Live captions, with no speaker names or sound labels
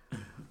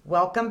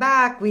Welcome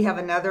back. We have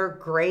another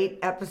great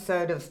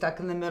episode of Stuck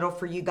in the Middle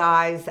for you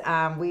guys.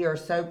 We are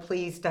so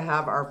pleased to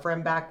have our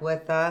friend back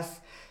with us,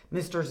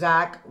 Mr.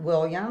 Zack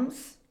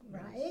Williams.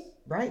 Right?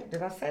 Right?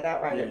 Did I say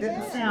that right? Yeah, It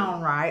didn't yeah.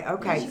 sound right.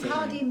 Okay. She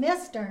called you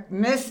Mr.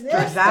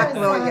 Mr. Zack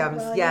Williams.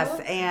 Williams.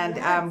 Yes. And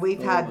Yes. we've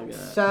Oh my had God.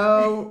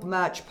 so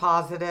much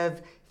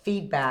positive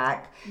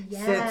feedback since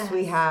Yes.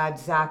 we had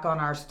Zack on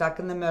our Stuck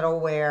in the Middle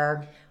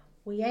where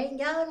We ain't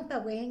young,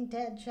 but we ain't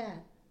dead yet.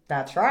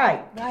 that's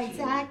right. Right,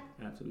 Zach?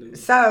 Absolutely.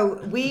 So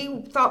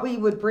we thought we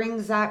would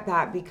bring Zack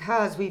back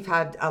because we've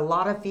had a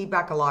lot of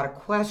feedback, a lot of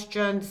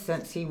questions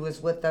since he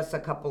was with us a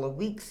couple of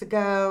weeks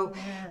ago.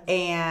 Yes.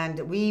 And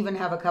we even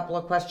have a couple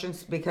of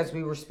questions because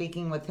we were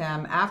speaking with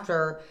him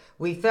after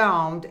we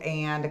filmed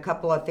and a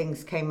couple of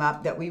things came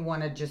up that we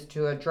wanted just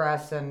to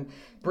address and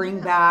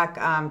bring back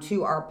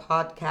to our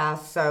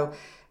podcast. So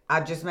I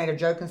just made a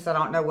joke and said, I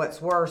don't know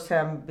what's worse,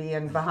 him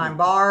being behind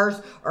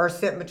bars or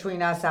sitting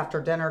between us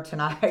after dinner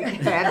tonight.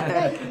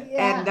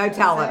 and no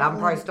telling, I'm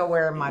probably still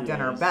wearing my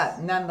dinner, Yes. but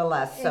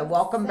nonetheless. So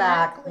welcome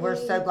back. We're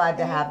so glad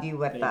to have you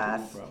with Thank you, no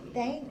us. problem.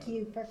 Thank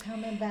you for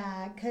coming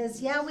back.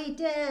 Because, yeah, we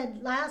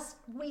did. Last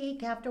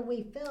week after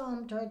we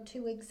filmed, or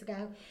 2 weeks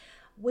ago,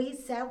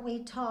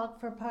 we talked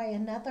for probably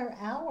another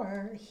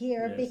hour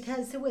here Yes.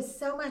 because there was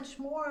so much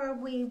more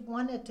we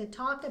wanted to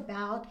talk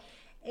about.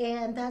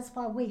 And that's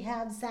why we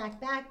have Zach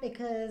back,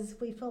 because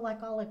we feel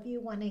like all of you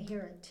want to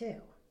hear it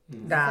too.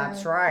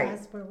 That's So right.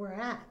 That's where we're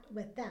at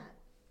with that.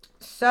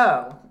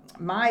 So,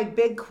 my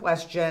big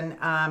question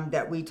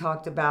that we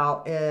talked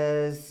about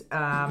is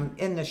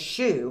in the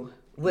shoe,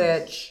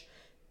 which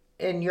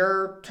in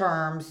your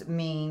terms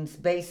means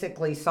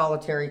basically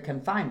solitary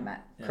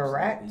confinement,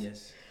 correct? Absolutely,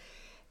 yes.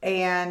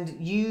 And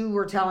you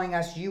were telling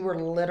us you were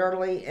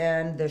literally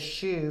in the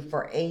shoe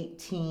for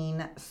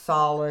 18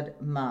 solid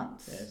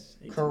months, Yes.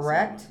 18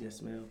 correct? Yes,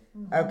 ma'am.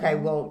 Okay,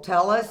 well,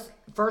 tell us,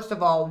 first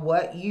of all,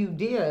 what you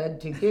did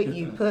to get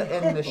you put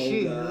in the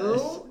shoe.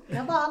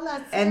 Come on,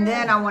 let's And hear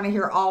then it. I want to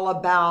hear all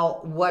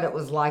about what it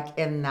was like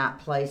in that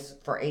place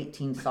for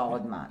 18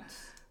 solid months.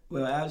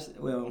 Well,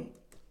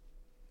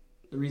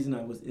 the reason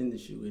I was in the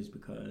shoe is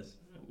because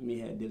me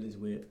had dealings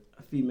with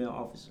a female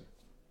officer.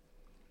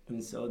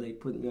 And so they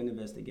put me on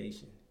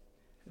investigation.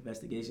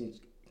 Investigation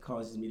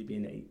causes me to be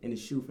in the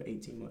shoe for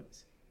 18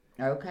 months.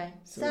 Okay.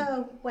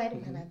 So, wait a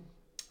minute.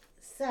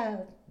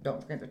 So,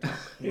 Don't forget to talk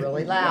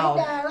really I loud.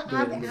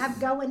 know, I'm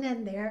going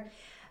in there.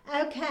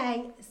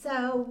 Okay,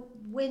 so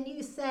when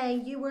you say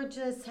you were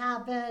just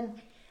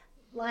having,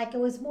 like, it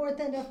was more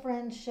than a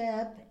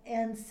friendship,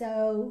 and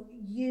so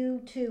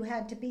you two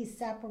had to be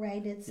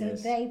separated, so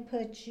Yes. they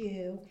put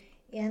you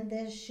in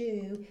this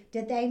shoe.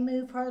 Did they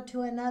move her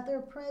to another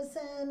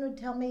prison?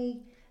 Tell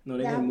me. No,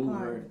 they that didn't move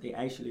part. her. They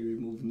actually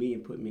removed me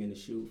and put me in the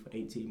shoe for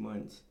 18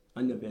 months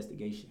under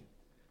investigation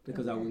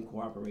because I Okay. wouldn't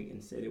cooperate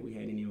and say that we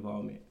had any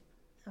involvement.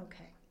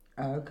 Okay.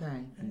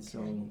 Okay. And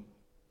so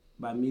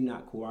by me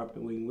not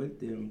cooperating with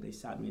them, they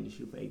stopped me in the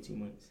shoe for 18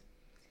 months.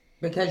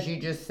 Because you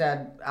just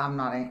said, I'm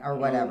not, or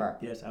whatever.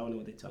 Yes, I don't know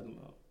what they're talking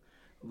about.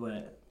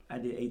 But I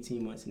did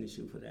 18 months in the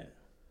shoe for that.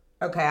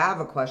 Okay, I have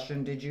a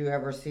question. Did you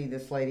ever see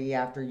this lady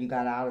after you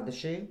got out of the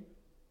shoe?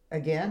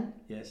 Again?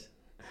 Yes.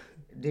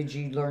 Did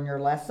you learn your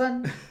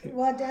lesson?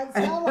 Well, it does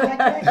sound like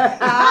it.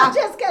 I was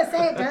just going to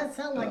say, it does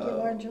sound like you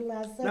learned your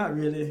lesson. Not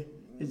really.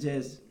 It's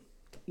just,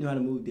 you know how to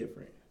move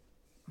different.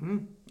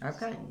 Okay.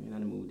 So, you know how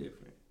to move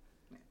different.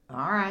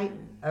 All right.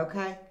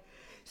 Okay.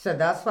 So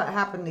that's what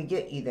happened to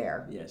get you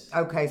there. Yes.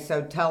 Okay,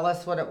 so tell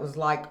us what it was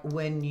like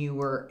when you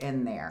were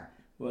in there.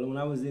 Well, when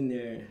I was in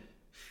there,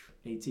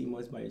 18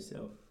 months by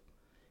yourself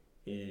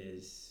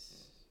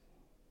is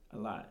a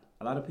lot.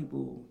 A lot of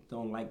people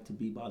don't like to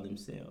be by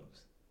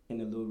themselves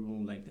in a little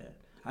room like that.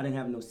 I didn't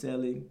have no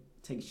celling,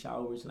 take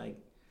showers like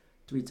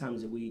 3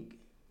 times a week.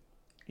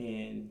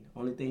 And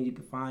only thing you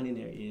can find in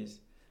there is,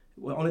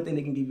 well, only thing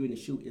they can give you in the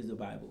shoe is the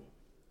Bible.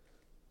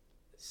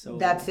 So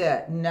That's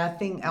it.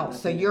 Nothing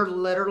else. So Nothing you're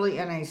literally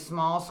in a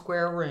small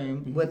square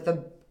room with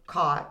a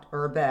cot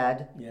or a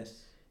bed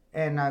Yes.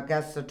 and I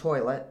guess a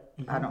toilet.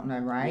 I don't know,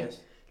 right? Yes.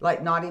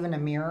 Like not even a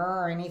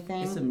mirror or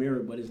anything? It's a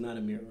mirror, but it's not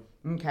a mirror.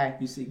 Okay.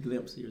 You see a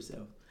glimpse of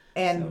yourself.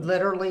 And So-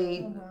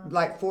 literally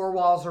like 4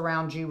 walls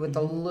around you with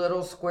a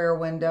little square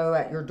window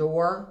at your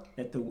door.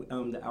 At the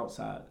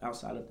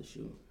outside of the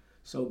shoe.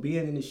 So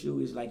being in the shoe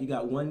is like you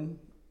got one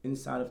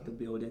inside of the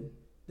building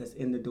that's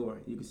in the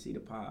door. You can see the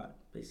pod,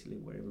 basically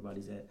where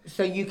everybody's at.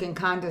 So you can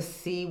kind of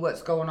see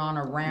what's going on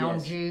around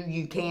Yes. you.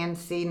 You can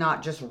see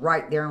not just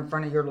right there in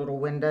front of your little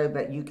window,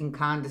 but you can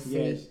kind of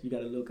see. Yes, you got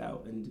to look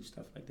out and do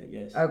stuff like that.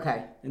 Yes.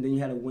 Okay. And then you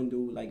had a window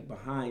like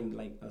behind,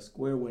 like a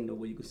square window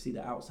where you could see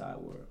the outside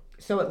world.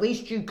 So at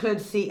least you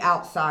could see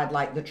outside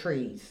like the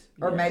trees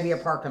or Yes. maybe a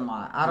parking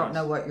lot. I don't Yes.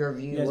 know what your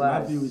view Yes,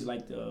 was. my view is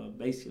like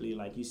basically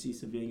like you see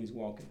civilians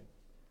walking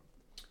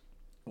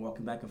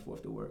back and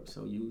forth to work.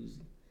 So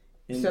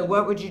So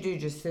what would you do?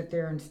 Just sit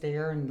there and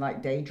stare and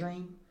like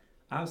daydream?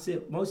 I'll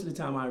sit, most of the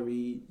time I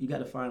read. You got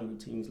to find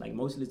routines. Like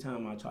most of the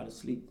time I try to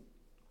sleep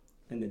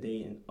in the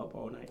day and up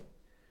all night.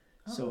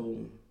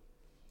 So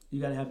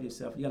You got to have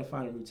yourself. You got to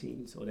find a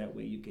routine so that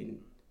way you can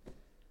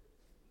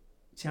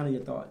channel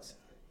your thoughts.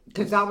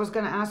 Because I was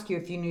going to ask you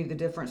if you knew the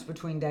difference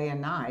between day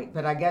and night,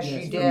 but I guess Yes, you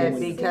from the did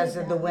window. because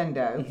of the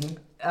window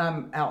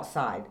Mm-hmm.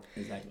 outside.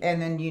 Exactly.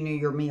 And then you knew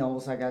your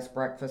meals, I guess,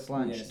 breakfast,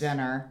 lunch, Yes.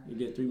 dinner. You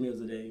get 3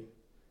 meals a day.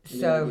 And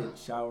So, then you get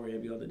shower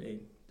every other day,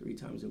 3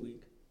 times a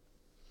week.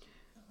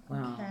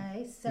 wow.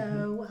 Okay,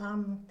 so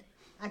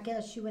I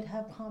guess you would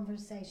have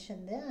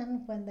conversation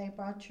then when they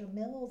brought your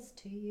meals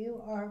to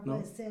you, or No.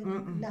 was it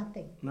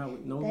nothing? No.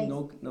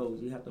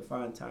 You have to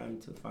find time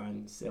to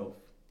find self,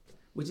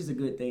 which is a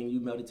good thing. You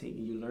meditate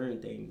and you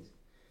learn things.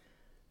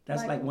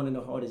 That's like one of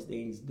the hardest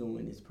things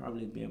doing is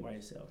probably being by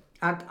yourself.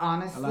 I A lot of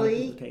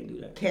honestly people can't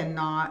do that.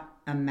 cannot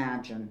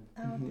imagine.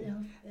 Oh, yeah.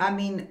 I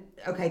mean,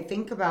 okay,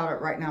 think about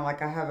it right now.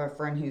 Like, I have a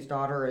friend whose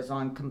daughter is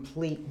on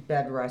complete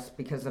bed rest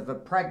because of a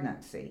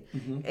pregnancy.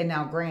 And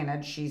now,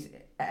 granted, she's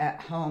at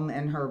home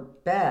in her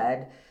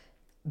bed,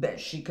 but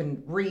she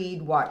can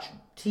read, watch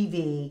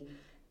TV.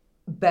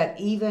 But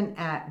even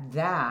at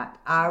that,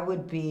 I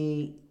would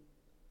be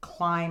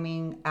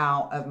climbing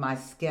out of my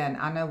skin.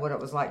 I know what it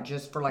was like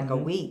just for like a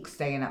week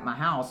staying at my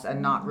house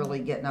and not really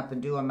getting up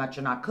and doing much.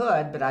 And I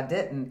could, but I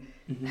didn't.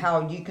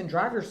 How you can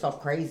drive yourself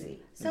crazy.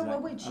 So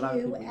what would Exactly. A lot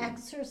of you people do.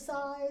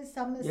 exercise?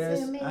 I'm Yes,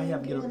 assuming. I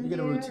have you in get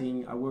a there?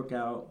 routine. I work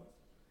out,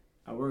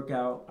 I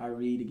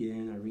read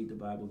again, I read the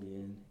Bible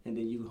again, and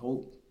then you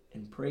hope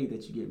and pray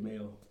that you get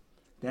mail.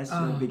 That's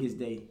your biggest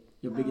day.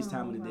 Your biggest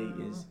time of the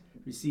day is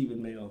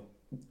receiving mail.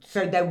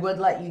 So they would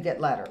let you get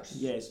letters.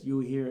 Yes,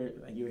 you'll hear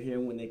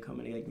when they come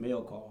in, they like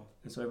mail call,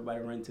 and so everybody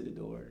run to the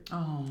door.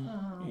 Oh.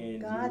 Oh,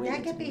 And God, you wait that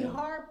could until be mail.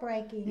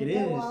 heartbreaking. It to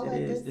is. go all It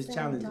at is. the It's same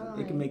challenging. time.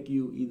 It can make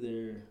you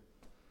either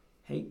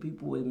hate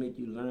people or make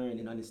you learn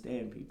and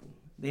understand people.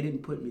 They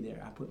didn't put me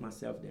there. I put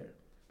myself there,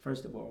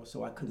 first of all,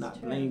 so I could That's not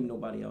true. blame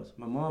nobody else.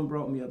 My mom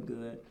brought me up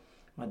good.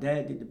 My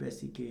dad did the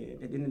best he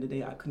could. At the end of the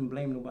day, I couldn't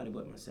blame nobody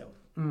but myself.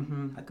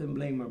 I couldn't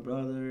blame my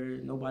brother,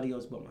 nobody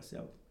else but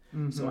myself.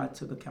 So I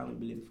took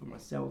accountability for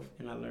myself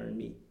and I learned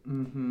me.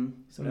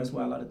 So that's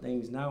why a lot of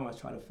things now I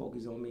try to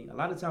focus on me. A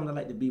lot of times I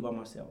like to be by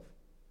myself.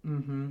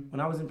 When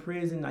I was in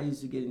prison, I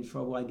used to get in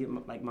trouble. I get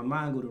my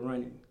mind go to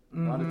running. A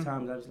lot of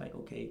times I was like,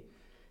 okay,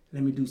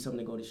 let me do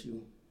something to go to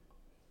shoot,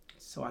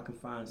 so I can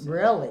find something.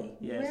 Really?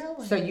 Yes.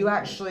 Really? So you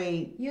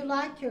actually, You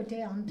like your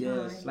downtime.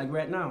 Yes. Like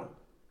right now,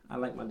 I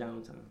like my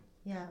downtime.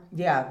 Yeah.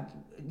 yeah,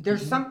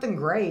 there's something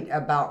great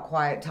about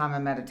quiet time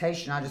and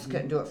meditation. I just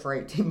couldn't do it for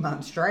 18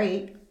 months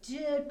straight.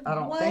 I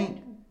don't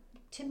think.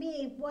 To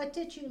me, what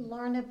did you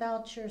learn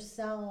about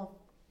yourself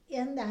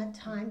in that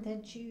time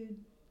that you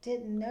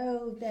didn't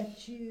know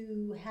that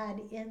you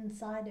had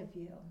inside of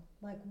you?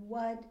 Like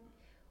what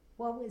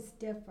was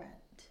different?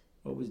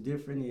 What was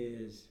different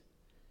is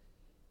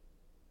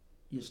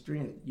your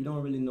strength. You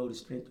don't really know the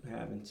strength you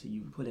have until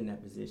you put in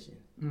that position.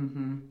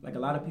 Like a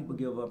lot of people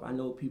give up. I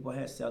know people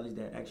had sellers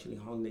that actually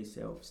hung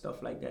themselves,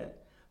 stuff like that.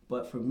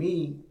 But for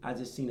me, I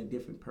just seen a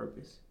different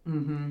purpose.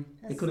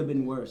 It could have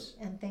been worse.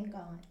 And thank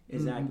God.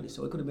 Exactly.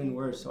 So it could have been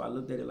worse. So I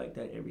looked at it like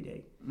that every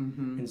day.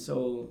 And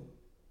so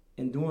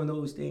in doing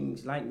those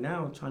things, like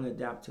now, trying to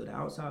adapt to the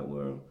outside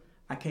world,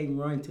 I can't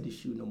run to the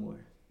shoe no more.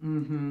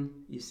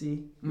 You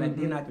see? Back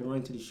then I could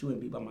run to the shoe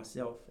and be by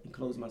myself and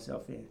close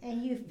myself in.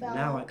 And you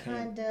Now I felt can't.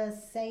 kind of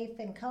safe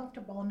and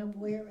comfortable in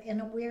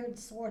a weird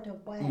sort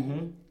of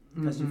way.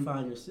 Because you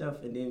find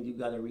yourself and then you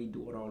got to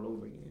redo it all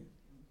over again.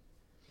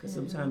 Because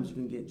sometimes you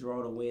can get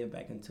drawn away and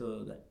back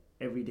into the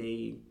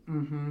everyday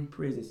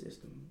prison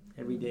system.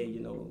 Every day,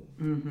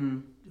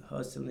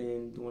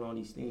 hustling, doing all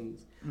these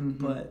things.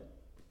 But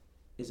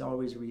it's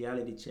always a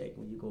reality check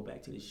when you go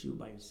back to the shoe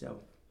by yourself.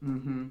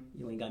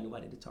 You ain't got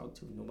nobody to talk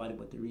to, nobody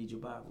but to read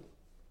your Bible.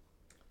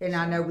 And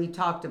I know we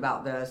talked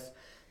about this,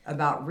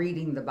 about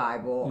reading the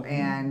Bible,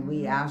 and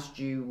we asked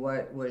you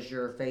what was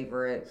your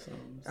favorite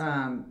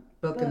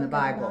book in the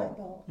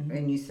Bible.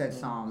 And you said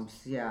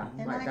Psalms. Yeah,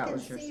 And like I that can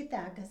was yours. see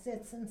that because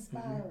it's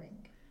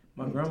inspiring.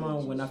 My grandma,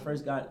 when I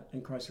first got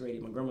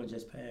incarcerated, my grandma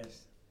just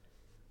passed.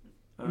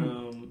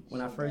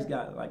 When I first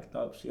got locked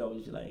up, she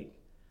always like,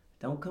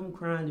 don't come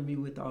crying to me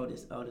with all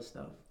this other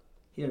stuff.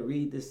 Here,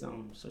 read this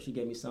Psalm. So she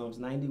gave me Psalms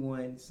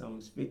 91,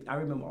 Psalms 50. I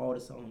remember all the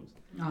Psalms.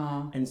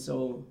 And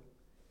so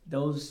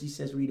those, she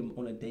says, read them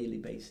on a daily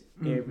basis,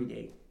 every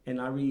day. And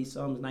I read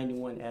Psalms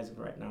 91 as of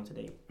right now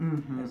today,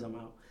 as I'm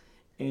out.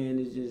 And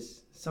it's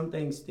just, some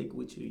things stick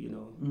with you,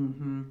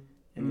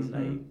 And it's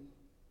like,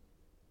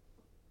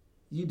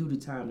 you do the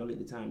time, don't let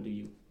the time do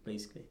you,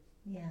 basically.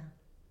 Yeah.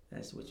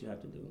 That's what you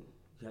have to do.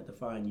 You have to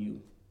find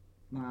you.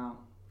 Wow.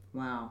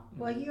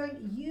 Well,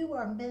 you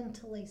are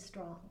mentally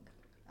strong.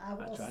 I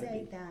will try to say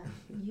be. that.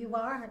 You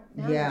are.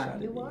 No, Yeah.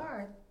 you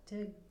are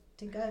to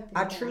go through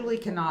I that. truly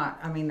cannot,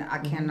 I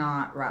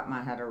cannot wrap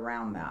my head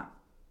around that.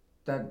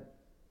 The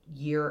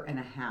year and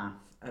a half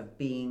of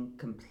being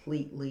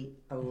completely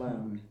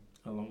alone.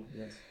 Alone,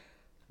 yes.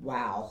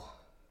 Wow.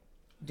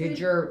 Did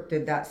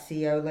that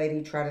CO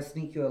lady try to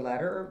sneak you a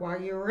letter while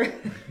you were in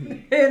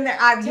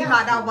there? You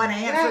might not want to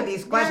answer Right,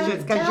 these no,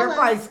 questions because tell you're us.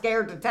 probably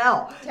scared to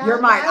tell. Tell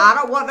You're like, us. I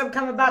don't want them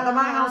coming back to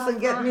my house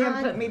and getting me and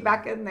Uh-huh. putting me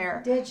back in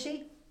there. Did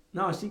she?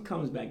 No, she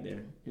comes back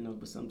there,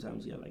 but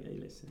sometimes you're like, hey,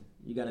 listen,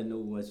 you got to know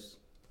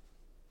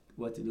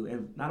what to do.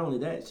 And not only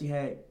that, she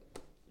had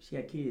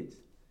kids.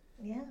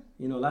 Yeah.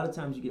 A lot of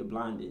times you get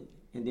blinded,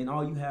 and then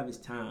all you have is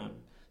time.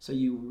 So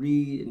you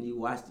read and you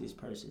watch this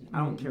person. I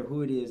don't care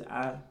who it is.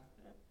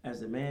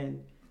 As a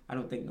man, I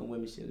don't think no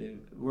women should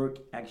work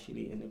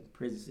actually in the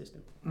prison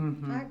system.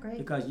 Mm-hmm. I agree.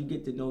 Because you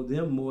get to know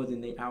them more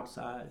than they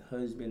outside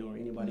husband or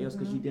anybody else,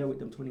 because you deal with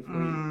them 24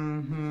 years.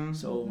 Mm-hmm.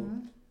 So,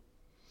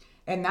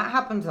 and that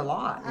happens a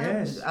lot.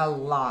 Yes. A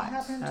lot. It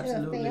happened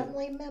Absolutely. to a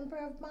family member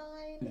of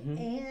mine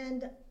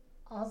and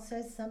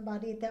also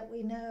somebody that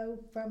we know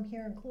from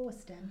here in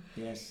Clewiston.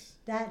 yes.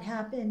 That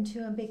happened to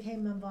and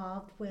became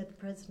involved with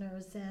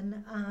prisoners,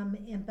 and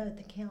in both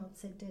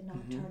accounts, it did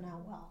not turn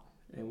out well.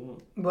 They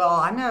won't. Well,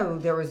 I know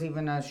there was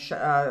even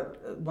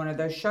one of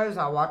those shows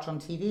I watch on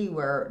TV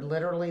where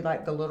literally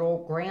like the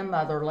little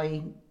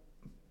grandmotherly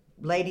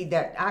lady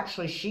that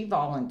actually she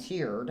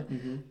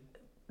volunteered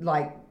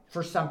like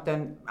for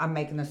something, I'm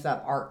making this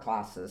up, art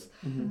classes.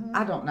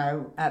 I don't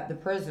know, at the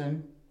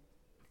prison,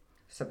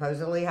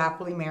 supposedly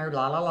happily married,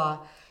 la la la.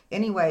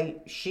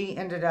 Anyway, she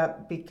ended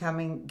up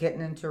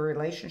getting into a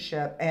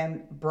relationship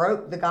and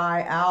broke the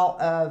guy out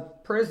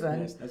of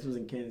prison. Yes, that was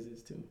in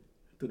Kansas too,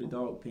 through the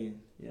dog pen.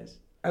 Yes.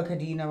 Okay,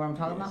 do you know what I'm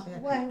talking Yes.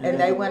 about? What- And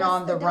they what's went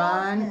on the dog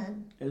run.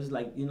 pen? It was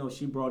like,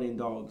 she brought in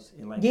dogs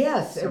and like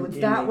Yes, it some was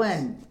that inmates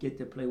one. get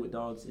to play with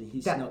dogs, and he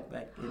That- snuck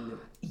back in the.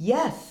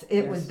 Yes,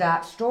 it was Yes.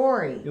 that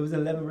story. It was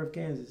in Leavenworth,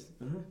 Kansas.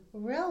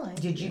 Really?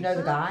 Did you know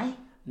the guy?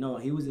 No,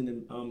 he was in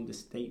the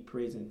state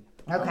prison.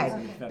 I Okay, was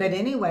in the but federal.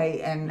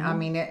 anyway, and I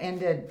mean, it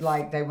ended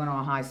like they went on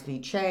a high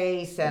speed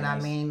chase, and I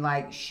Yes. mean,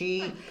 like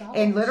Oh, gosh.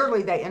 and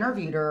literally they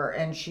interviewed her,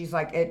 and she's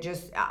like,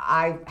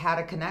 I had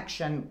a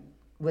connection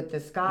with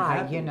this guy,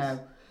 happens. It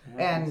happens.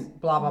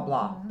 and blah blah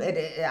blah.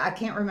 I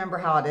can't remember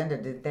how it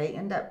ended. Did he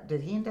end up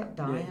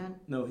Yeah. dying?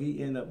 No,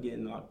 he ended up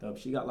getting locked up.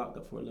 She got locked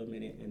up for a little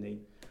minute, and they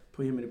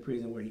put him in a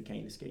prison where he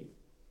can't escape.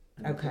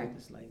 And I Okay. think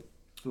it's like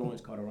Florence,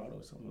 Colorado,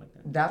 or something like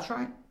that. That's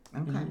right.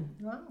 Okay.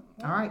 Wow.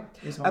 All right.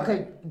 It's hard.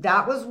 Okay,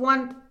 that was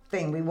one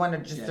thing we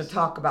wanted just to Yes.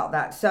 talk about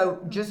that. So,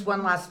 just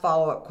one last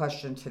follow-up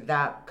question to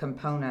that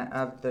component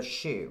of the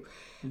shoe.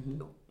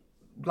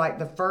 Like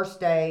the first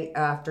day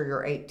after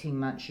your 18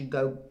 months, you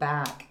go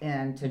back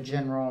into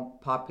general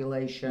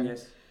population.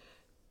 Yes.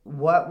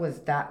 What was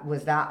that?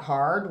 Was that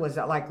hard? Was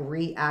it like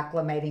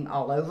reacclimating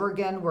all over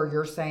again? Were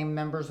your same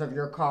members of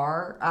your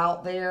car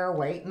out there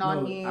waiting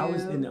on you? I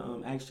was in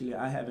the actually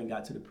I haven't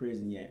got to the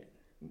prison yet.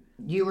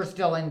 You were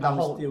still in the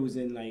whole. Still was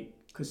in like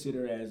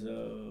considered as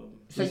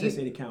So you-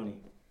 City County.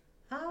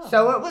 Oh.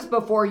 So it was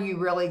before you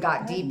really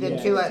got deep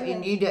into Yes. it,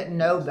 and you didn't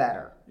know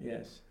better.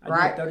 Yes. I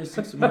Right. did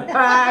 36 months.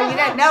 You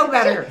didn't know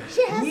better.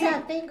 She has you,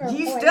 that finger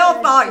You pointed still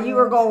at thought you. you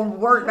were going to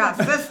work that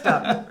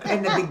system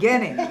in the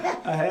beginning.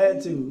 I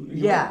had to.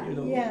 Yeah.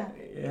 Yeah.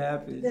 It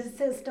happens. The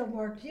system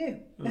worked you.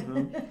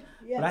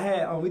 But I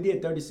had we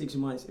did 36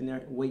 months in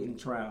there waiting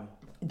trial.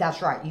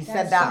 That's right. You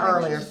said That's that right.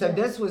 earlier. So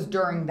this was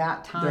during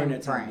that time During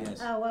that time, frame.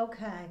 yes. Oh,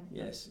 okay.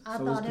 Yes. I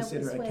so thought it's it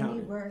was considered a when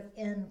you county. were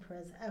in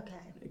prison.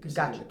 Okay.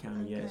 Considered Gotcha. a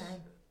county, yes.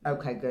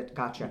 Okay. Okay, good.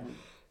 Gotcha.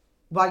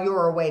 While you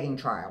were awaiting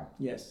trial.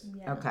 Yes.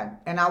 Yeah. Okay.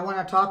 And I want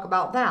to talk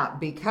about that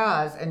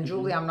because, and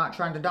Julie, I'm not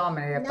trying to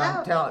dominate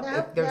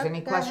if there's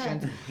any go ahead.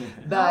 questions.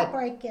 I'll But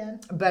break in.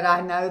 But I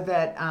know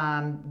that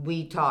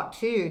we talked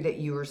too that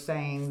you were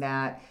saying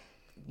that,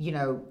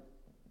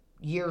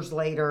 years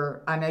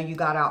later, I know you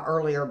got out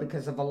earlier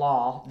because of a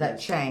law that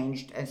Yes.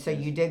 changed, and so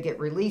you did get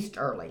released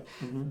early.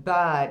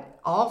 But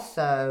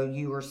also,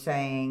 you were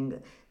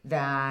saying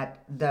that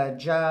the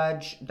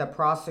judge, the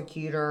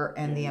prosecutor,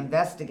 and the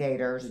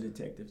investigators, The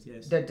detectives,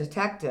 yes. the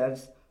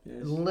detectives,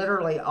 Yes.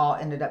 literally all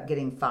ended up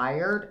getting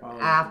fired All of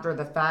them. after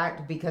the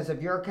fact because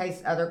of your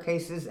case, other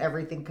cases,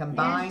 everything And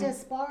combined.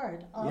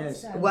 disbarred also.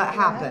 Yes. What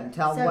happened?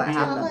 Tell so what tell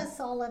happened. us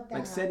all of that.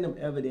 Like setting up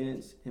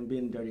evidence and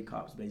being dirty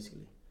cops,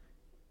 basically.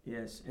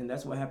 Yes, and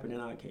that's what happened in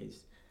our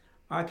case.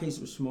 Our case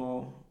was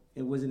small.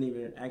 It wasn't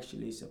even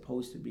actually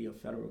supposed to be a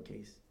federal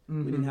case.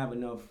 We didn't have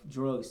enough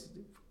drugs,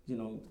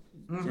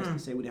 just to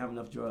say we didn't have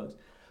enough drugs.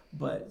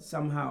 But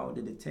somehow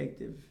the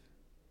detective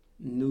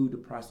knew the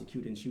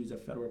prosecutor, and she was a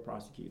federal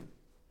prosecutor.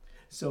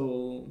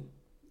 So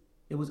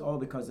it was all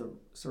because of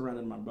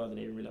surrounding my brother.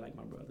 They didn't really like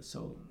my brother.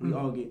 So we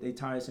all they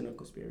tied us in a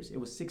conspiracy. It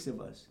was 6 of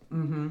us.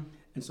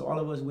 And so all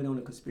of us went on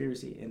a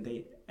conspiracy, and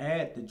they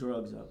add the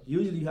drugs up.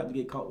 Usually you have to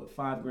get caught with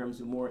 5 grams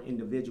or more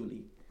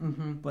individually.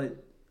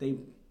 But they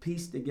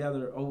pieced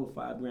together over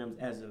 5 grams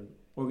as an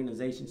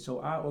organization. So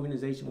our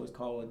organization was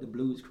called the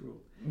Blues Crew.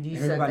 You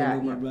said Everybody that,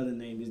 knew my yeah. brother's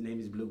name. His name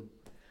is Blue.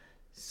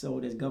 So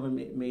this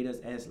government made us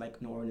as like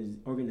an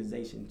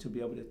organization to be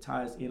able to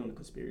tie us in on the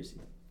conspiracy.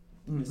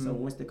 And so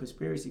once the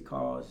conspiracy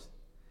caused,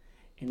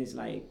 and it's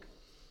like,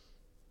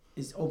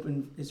 it's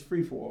open, it's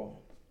free for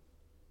all.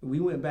 We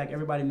went back,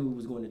 everybody knew we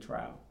was going to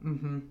trial.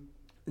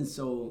 And And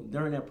so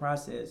during that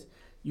process,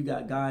 you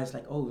got guys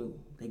like, oh,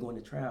 they going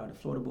to trial. The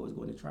Florida boys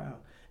going to trial.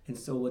 And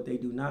so what they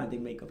do now, they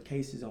make up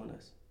cases on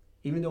us.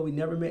 Even though we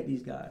never met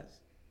these guys.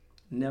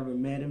 Never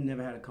met them,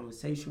 never had a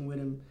conversation with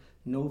them,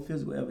 no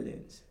physical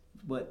evidence.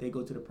 But they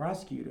go to the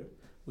prosecutor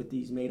with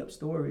these made up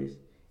stories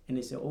and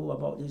they say, oh, I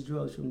bought this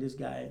drugs from this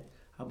guy.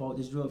 I bought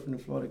this drug from the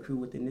Florida crew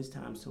within this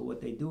time. So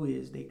what they do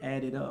is they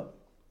add it up.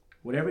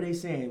 Whatever they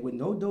saying with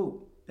no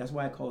dope, that's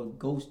why I call it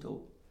ghost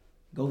dope,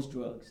 ghost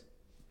drugs,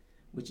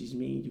 which is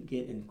mean you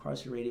get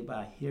incarcerated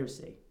by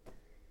hearsay.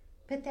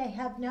 But they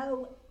have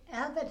no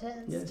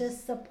evidence to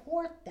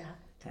support that.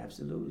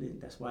 Absolutely.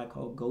 That's why I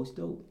call it ghost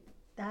dope.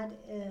 That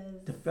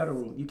is the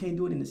federal. You can't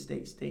do it in the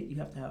state. You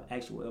have to have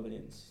actual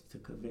evidence to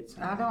convict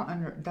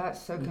someone.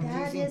 That's so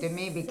confusing to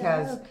me so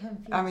because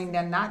confusing. I mean,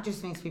 then that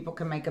just means people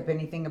can make up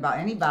anything about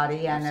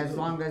anybody, and as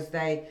long as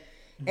they.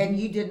 And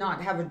you did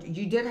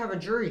have a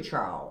jury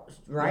trial,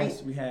 right?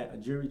 Yes, we had a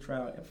jury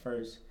trial at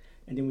first,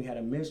 and then we had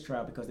a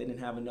mistrial because they didn't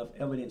have enough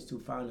evidence to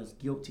find us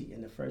guilty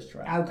in the first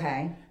trial.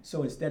 Okay.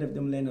 So instead of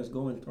them letting us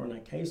go and throwing our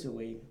case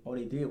away, all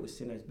they did was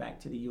send us back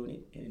to the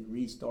unit and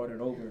restart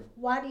it over.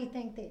 Why do you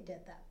think they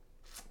did that?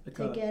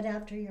 Because, to get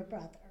after your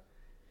brother?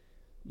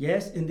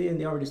 Yes, and then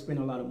they already spent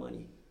a lot of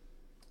money.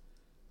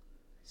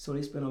 So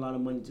they spent a lot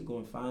of money to go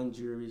and find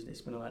juries. They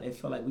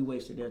felt like we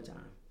wasted their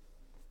time.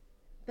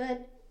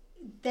 But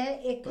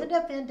it could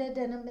have ended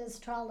in a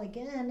mistrial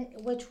again,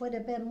 which would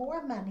have been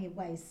more money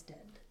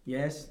wasted.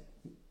 Yes,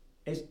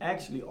 it's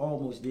actually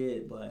almost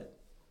did, but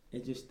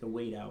it's just the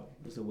wait out.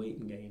 It's a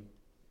waiting game.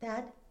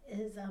 That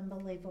is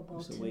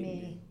unbelievable to me.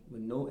 Game.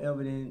 With no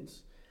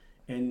evidence.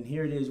 And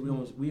here it is,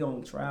 we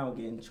on trial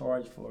getting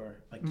charged for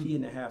a key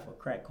and a half of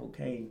crack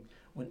cocaine,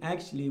 when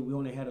actually we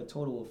only had a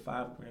total of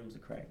 5 grams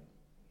of crack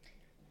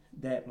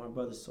that my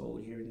brother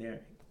sold here and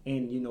there,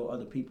 and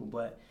other people,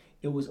 but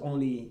it was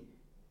only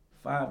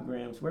 5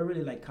 grams. We're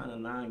really like kind of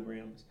 9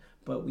 grams,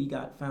 but we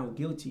got found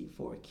guilty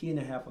for a key and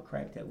a half of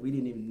crack that we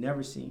didn't even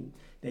never seen.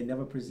 They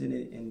never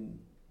presented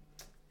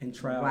in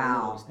trial.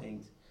 Wow. Those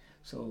things.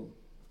 So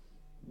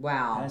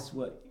wow, that's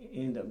what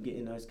ended up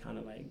getting us kind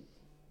of like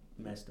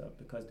messed up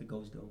because the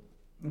ghost dope.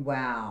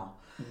 Wow.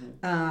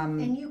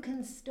 And you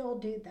can still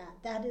do that.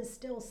 That is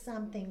still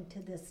something to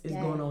this day.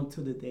 It's going on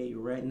to the day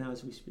right now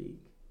as we speak.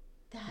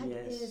 That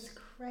Yes. is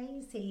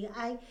crazy.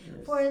 Yes.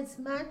 For as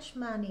much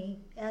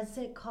money as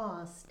it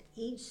costs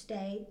each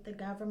state, the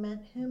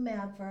government,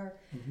 whomever,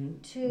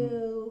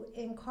 to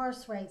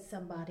incarcerate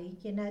somebody,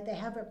 they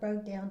have it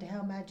broke down to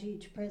how much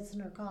each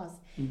prisoner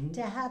costs.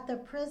 To have the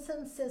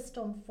prison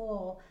system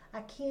full,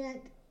 I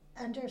can't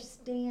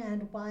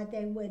understand why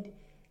they would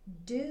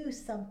do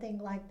something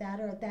like that,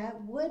 or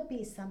that would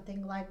be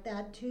something like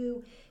that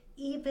to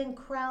even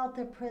crowd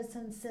the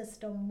prison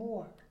system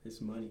more.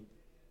 It's money.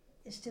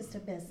 It's just a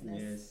business.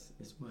 Yes,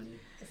 it's money.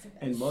 It's a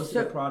business. And most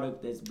of the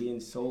product that's being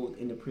sold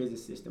in the prison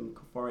system,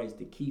 as far as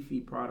the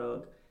Keefe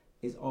product,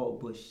 is all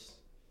Bush.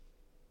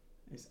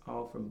 It's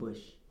all from Bush.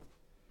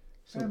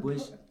 So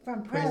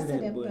from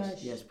President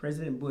Bush. Yes,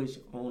 President Bush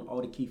owned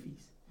all the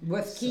Keefes.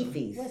 What's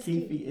Keefe's?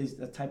 Keefe is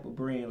a type of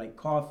brand, like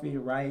coffee,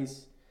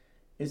 rice.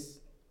 It's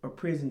a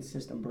prison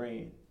system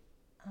brand.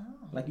 Oh.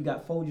 Like you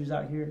got Folgers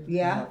out here.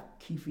 Yeah. You have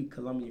Keefe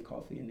Columbia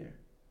coffee in there.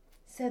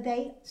 So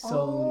they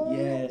own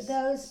yes,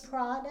 those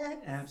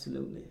products?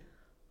 Absolutely.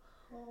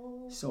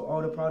 Holy So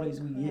all the products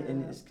we crap. get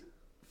in is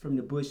from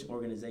the Bush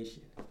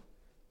organization.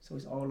 So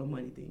it's all a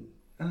money thing.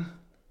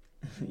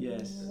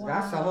 Yes. Wow.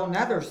 That's a whole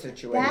nother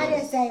situation.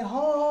 That is a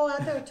whole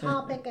other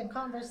topic and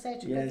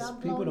conversation. Yes, I'm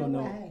people blown don't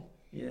away. know.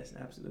 Yes,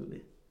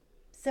 absolutely.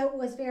 So it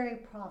was very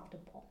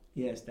profitable,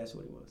 Yes, that's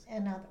what it was.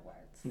 in other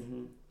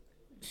words.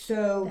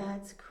 So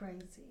That's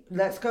crazy.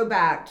 let's go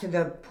back to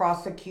the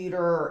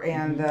prosecutor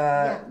and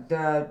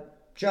the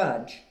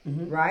judge,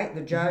 right?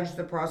 The judge,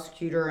 the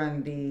prosecutor,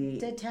 and the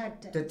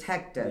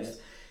detectives. Yes.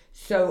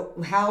 So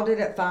how did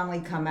it finally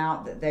come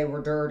out that they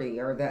were dirty,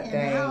 or that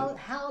And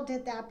how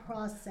did that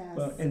process?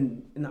 Well,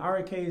 in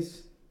our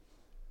case,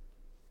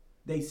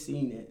 they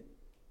seen it,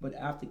 but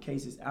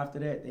cases after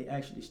that, they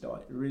actually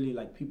start really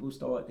like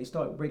they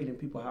start breaking in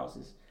people's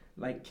houses,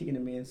 like kicking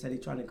them in, say they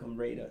trying to come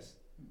raid us.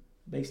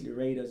 Basically,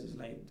 raid us is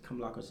like come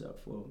lock us up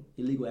for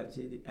illegal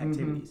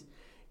activities.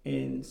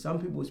 And some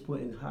people was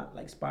putting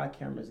spy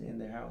cameras in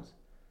their house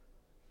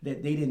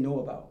that they didn't know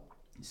about.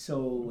 So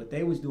what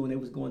they was doing, they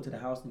was going to the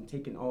house and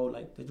taking all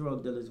like the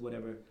drug dealers,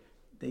 whatever,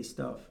 they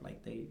stuff,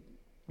 like they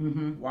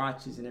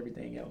watches and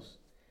everything else,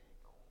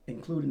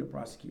 including the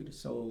prosecutor.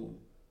 So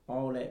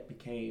all that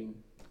became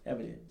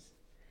evidence.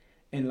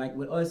 And like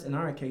with us in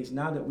our case,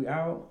 now that we're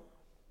out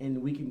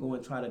and we can go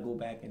and try to go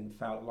back and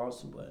file a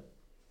lawsuit, but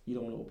you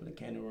don't want to open a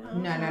can of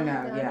worms.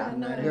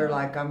 No. You're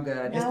like, I'm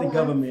good. It's the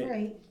government. I'm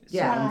free. So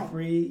Right. I'm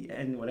free,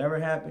 and whatever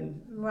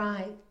happened,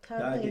 Right.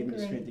 Totally God gave me the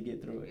agree. strength to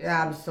get through it.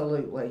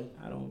 Absolutely.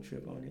 I don't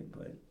trip on it,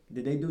 but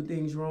did they do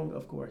things wrong?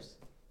 Of course.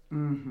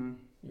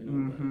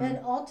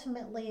 But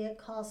ultimately, it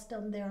cost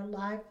them their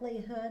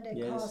livelihood. It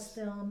Yes. cost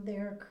them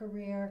their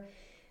career,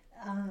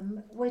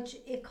 which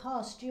it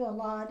cost you a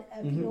lot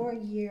of your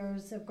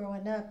years of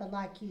growing up. And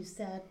like you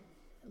said,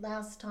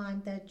 last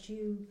time that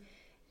you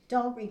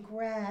don't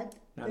regret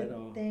Not at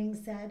all. the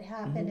things that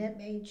happened. It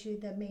made you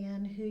the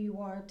man who you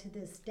are to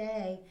this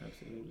day.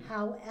 Absolutely.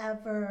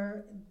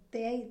 However,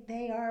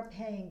 they are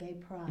paying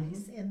a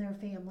price, and their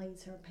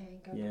families are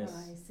paying a Yes.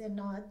 price, and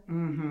not,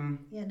 Mm-hmm.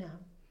 you know,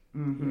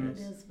 Mm-hmm. it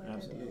is what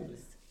Absolutely. it is.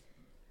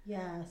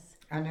 Yes.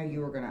 I know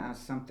you were going to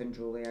ask something,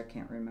 Julie. I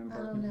can't I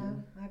remember. don't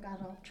know. I got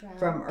off track.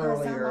 From Because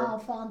earlier. I'm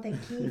off on the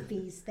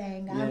Keefies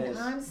thing. Yes.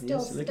 I'm still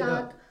Yes, look it stuck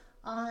up.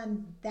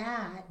 on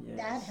that. Yes.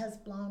 That has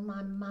blown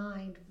my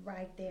mind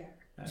right there.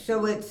 So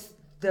Absolutely. it's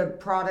the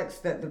products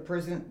that the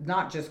prison,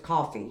 not just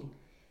coffee.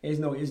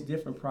 It's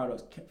different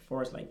products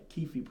for us, like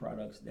Keefe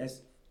products.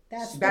 That's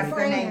That's That's the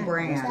the name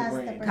brand. That's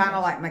brand. the brand. Kind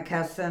of like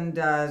McKesson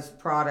does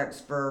products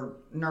for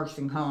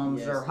nursing homes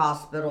Yes. or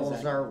hospitals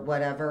Exactly. or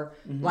whatever.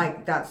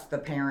 Like that's the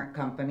parent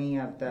company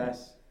of the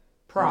yes.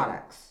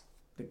 products.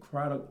 The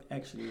product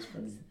actually is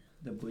from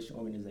the Bush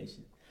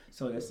organization.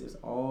 So this is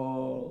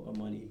all a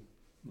money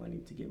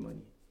to get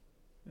money.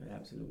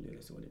 Absolutely,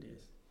 that's what it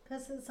is.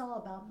 Because it's all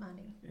about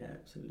money. Yeah,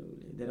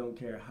 absolutely. They don't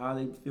care how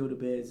they fill the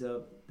beds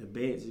up. The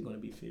beds is going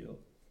to be filled.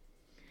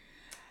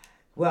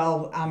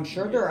 Well, I'm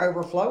sure they're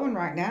overflowing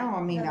right now.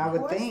 I mean, Of I would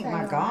course think, they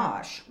my are.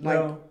 gosh. Like,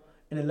 Well,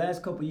 in the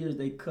last couple of years,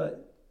 they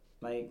cut,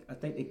 like, I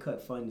think they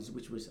cut funds,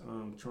 which was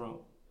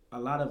Trump. A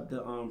lot of the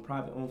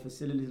private-owned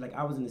facilities, like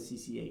I was in the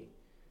CCA.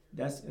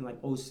 That's in like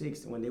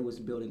 06 when they was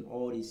building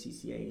all these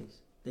CCAs.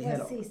 They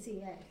What's had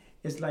CCA?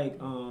 it's like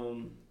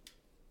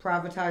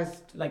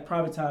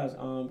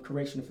privatized.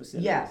 correctional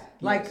facilities. Yeah,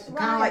 like Yes.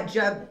 kind of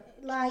like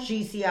Like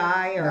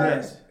GCI or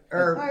Yes.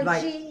 or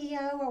like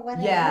GEO or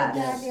whatever Yes.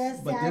 that Yes.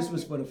 is. But that, this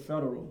was for the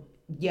federal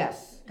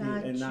yes.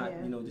 and not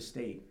Gotcha. the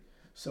state.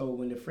 So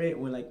when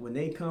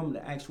they come,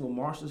 the actual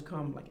marshals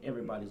come, like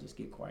everybody just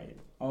get quiet.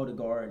 All the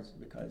guards,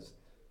 because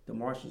the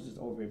marshals is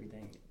over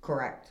everything.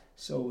 Correct.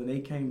 So when they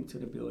came to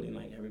the building,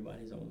 like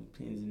everybody's on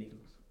pins and needles.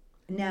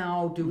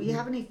 Now, do we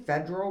have any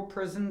federal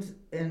prisons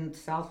in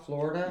South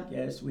Florida?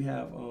 Yes, we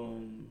have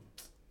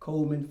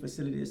Coleman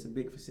facility. It's a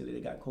big facility.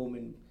 They got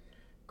Coleman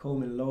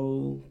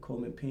Low,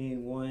 Coleman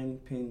Pen 1,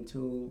 Pen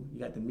 2. You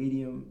got the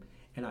medium,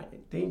 and I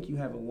think you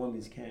have a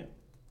women's camp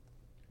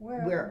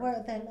Where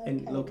are they located?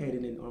 and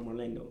located in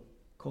Orlando,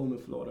 Coleman,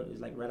 Florida. It's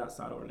like right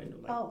outside Orlando,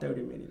 like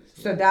 30 minutes.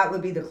 So that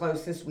would be the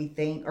closest we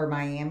think. Or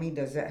Miami,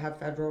 does it have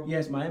federal?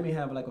 Yes, Miami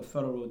have like a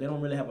federal. They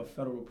don't really have a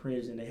federal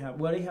prison. They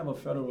have a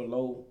federal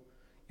low,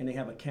 and they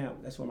have a camp.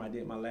 That's where I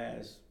did my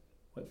last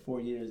 4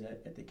 years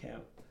at the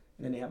camp.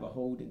 And then they have a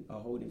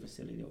holding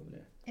facility over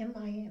there. In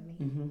Miami.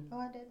 Mm-hmm. Oh,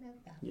 I didn't know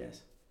that.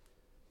 Yes.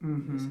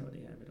 Mm-hmm. So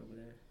they have it over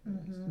there.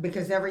 Mm-hmm.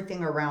 Because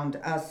everything around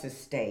us is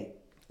state.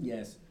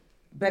 Yes.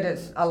 But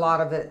it's a lot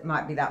of it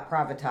might be that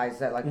privatized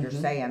that, like you're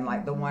Mhm. saying,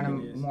 like the one It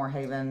in is.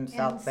 Moorhaven, And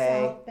South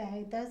Bay. South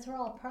Bay. Those are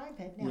all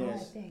private now,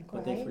 Yes. I think, But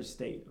right? they're for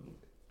state,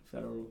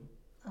 federal.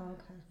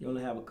 Okay. You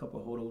only have a couple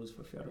of holdovers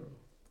for federal.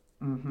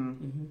 Mm-hmm.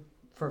 Mm-hmm.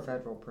 For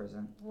federal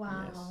prison.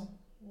 Wow. Yes.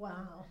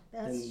 Wow.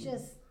 That's And-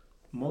 just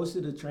Most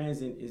of the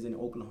transit is in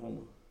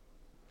Oklahoma,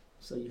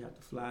 so you have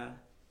to fly,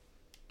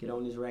 get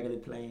on this raggedy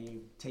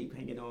plane, tape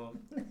hanging off.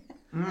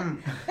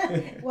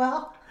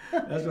 well.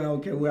 That's why I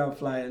don't care where I'm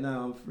flying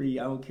now. I'm free.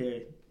 I don't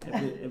care.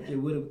 If it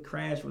would have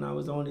crashed when I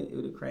was on it, it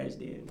would have crashed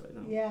then. But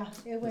no. Yeah,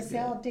 it was It's good.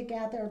 held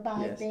together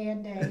by Yes.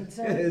 Band-Aids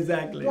or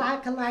Exactly.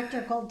 black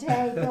electrical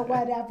tape or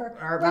whatever.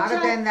 Or it might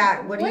have been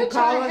that, what do you which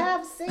call I it?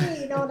 have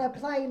seen on a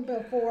plane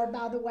before,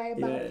 by the way,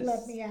 about Yes.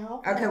 flip me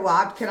out. Okay,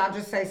 well, can I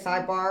just say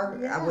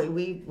sidebar? Yeah.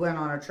 We went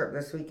on a trip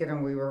this weekend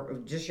and we were,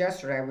 just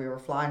yesterday, we were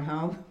flying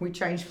home. We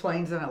changed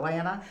planes in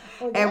Atlanta.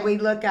 Oh, And yeah. we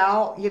look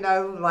out,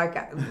 like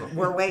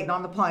we're waiting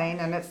on the plane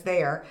and it's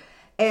there.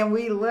 And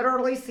we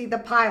literally see the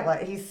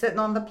pilot. He's sitting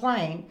on the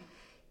plane.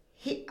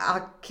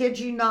 I kid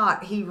you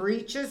not, he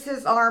reaches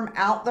his arm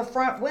out the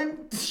front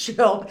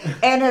windshield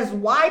and is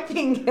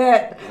wiping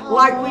it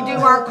like we do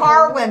our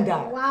car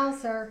window. Wow,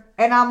 sir.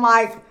 And I'm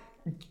like,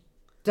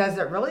 does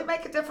it really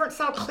make a difference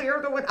how clear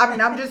the window? I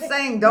mean, I'm just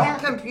saying, don't Yeah.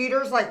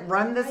 computers like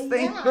run this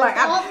thing? Yeah, Like,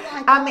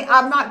 I I mean,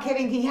 I'm not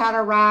kidding. He had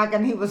a rag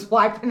and he was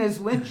wiping his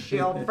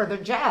windshield for the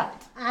jet.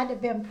 I'd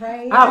have been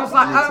praying. I was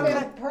like, I'd okay.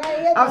 have been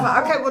praying I was the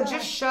like, okay, whole well, time.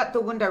 just shut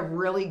the window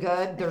really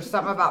good. There's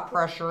something about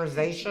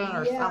pressurization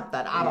or Yeah.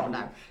 something. I don't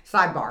know.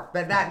 Sidebar,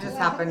 but that just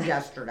happened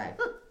yesterday.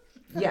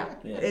 Yeah,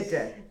 Yes. it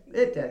did.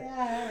 It did.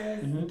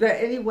 Yes. But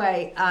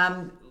anyway,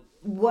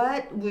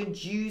 what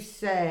would you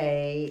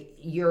say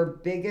your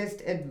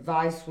biggest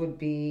advice would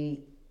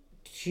be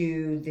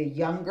to the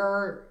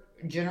younger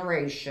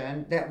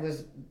generation that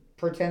was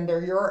pretend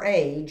they're your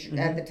age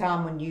at the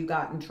time when you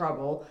got in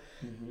trouble,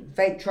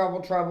 fake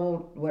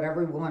trouble,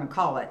 whatever you want to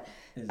call it.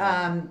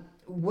 Exactly.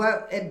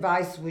 What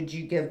advice would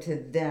you give to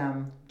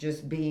them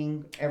just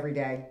being every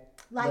day?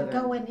 Like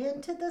living? going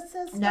into the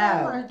system?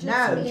 or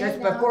No, being just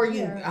out before you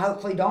here?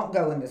 hopefully don't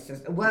go in the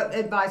system. What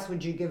advice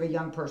would you give a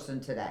young person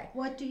today?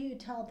 What do you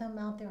tell them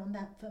out there on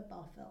that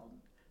football field?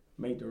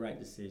 Make the right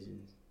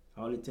decisions.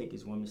 All it takes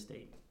is one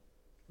mistake.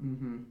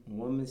 Mm-hmm.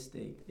 One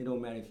mistake. It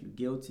don't matter if you're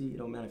guilty. It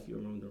don't matter if you're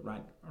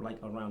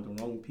around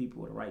the wrong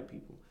people or the right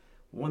people.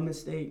 One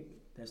mistake,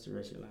 that's the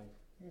rest of your life.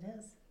 It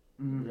is.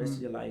 The rest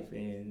of your life,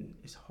 and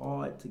it's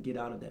hard to get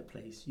out of that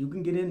place. You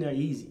can get in there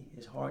easy.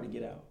 It's hard to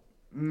get out.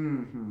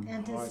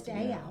 And to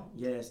stay out.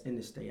 Yes, and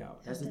to stay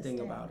out. That's And the to thing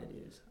stay about out.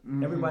 it is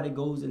everybody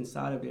goes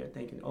inside of there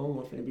thinking, oh,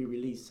 I'm finna be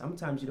released.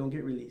 Sometimes you don't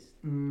get released.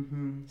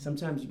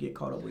 Sometimes you get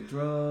caught up with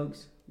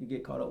drugs. You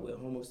get caught up with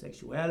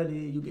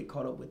homosexuality. You get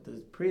caught up with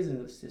the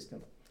prison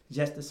system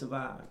just to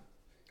survive.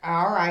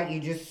 All right, you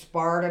just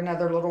sparred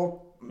another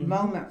little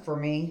moment for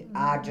me.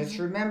 I just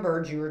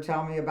remembered you were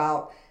telling me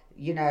about,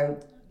 you know,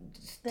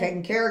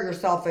 taking care of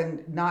yourself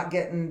and not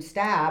getting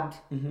stabbed.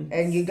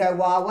 And you go,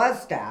 well, I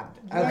was stabbed.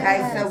 Okay,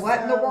 Yes, so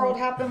what in the so world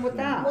happened with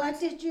that? What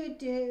did you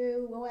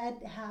do?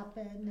 What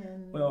happened?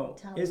 And Well,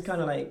 tell it's us.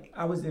 kind of like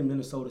I was in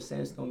Minnesota,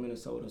 Sandstone,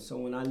 Minnesota. So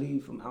when I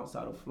leave from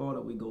outside of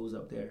Florida, we goes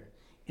up there.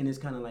 And it's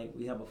kind of like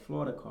we have a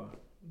Florida car,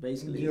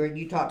 basically.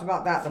 You talked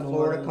about that, the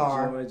Florida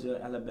car.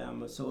 Georgia,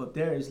 Alabama. So up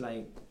there is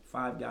like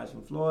 5 guys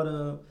from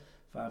Florida,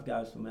 5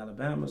 guys from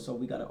Alabama. So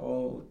we got to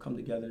all come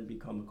together and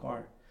become a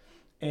car.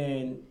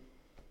 And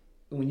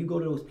when you go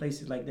to those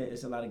places like that,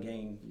 it's a lot of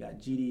gangs. You got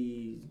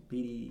GDs,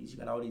 BDs, you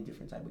got all these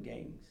different type of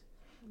gangs.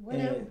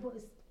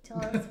 Tell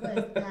us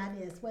what that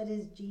is. What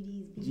is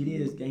GD's? GD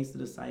is Gangster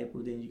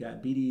Disciple. Then you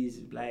got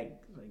BDs, black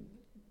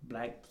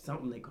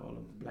something they call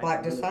them.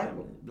 Black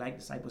Disciple. Black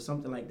Disciple,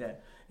 something like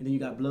that. And then you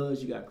got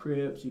Bloods, you got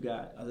Crips, you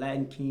got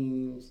Aladdin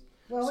Kings.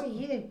 What were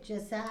you?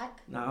 Just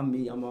Zack? Nah, I'm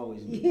me. I'm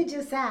always me. You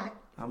just Zack.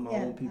 I'm my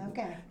own people.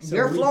 Okay. So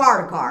You're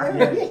Florida car.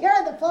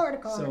 You're the Florida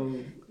car. So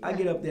I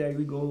get up there,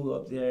 we go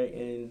up there,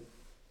 and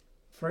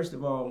first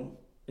of all,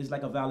 it's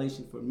like a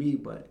violation for me,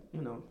 but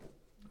you know,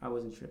 I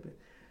wasn't tripping.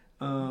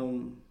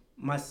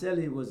 My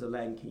cellie was a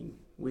Latin King,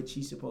 which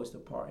he's supposed to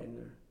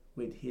partner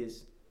with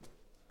his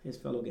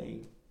fellow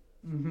gang.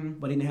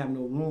 But he didn't have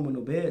no room or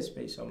no bed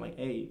space. So I'm like,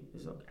 hey,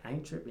 I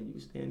ain't tripping. You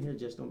stand here,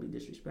 just don't be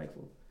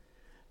disrespectful.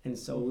 And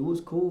so it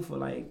was cool for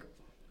like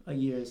a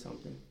year or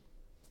something.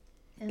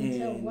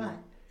 Until what?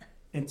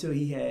 Until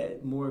he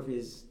had more of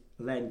his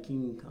Latin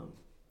King come.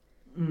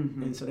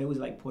 And so they was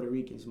like Puerto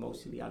Ricans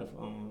mostly out of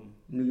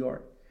New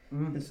York.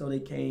 And so they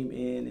came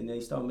in and they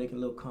started making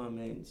little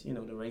comments, you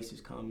know, the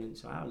racist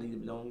comments. So I'll leave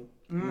it alone.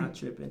 I'm not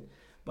tripping.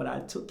 But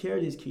I took care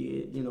of this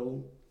kid, you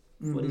know,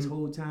 for this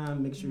whole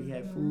time, make sure he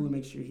had food,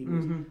 make sure he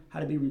was, how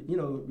to be, you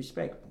know,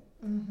 respectful.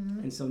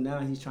 And so now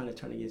he's trying to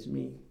turn against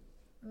me.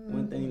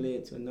 One thing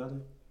led to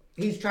another.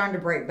 He's trying to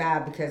break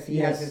bad because he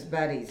has his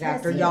buddies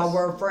after Yes. y'all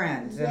were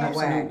friends in a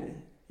way. Absolutely.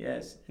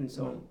 Yes. And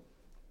so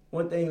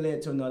one thing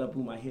led to another,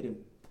 boom, I hit him.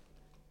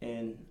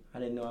 And I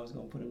didn't know I was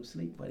going to put him to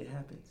sleep, but it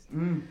happens.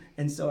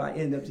 And so I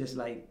end up just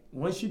like,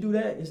 once you do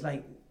that, it's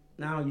like,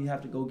 now you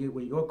have to go get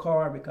with your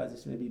car because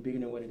it's going to be bigger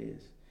than what it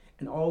is.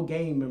 And all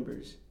gang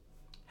members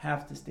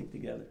have to stick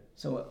together.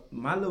 So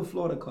my little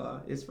Florida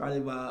car is probably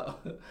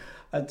about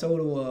a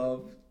total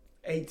of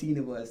 18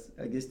 of us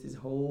against this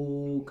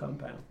whole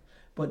compound.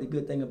 But the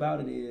good thing about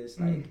it is,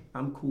 like,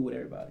 I'm cool with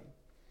everybody.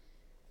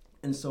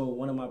 And so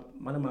one of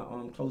my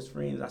close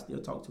friends, I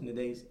still talk to him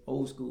today, he's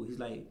old school. He's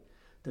like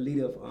the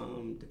leader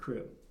of the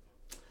crib.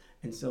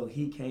 And so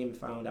he came and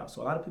found out.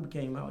 So a lot of people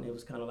came out, and it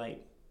was kind of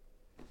like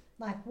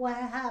what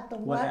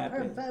happened? what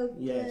happened? Provoked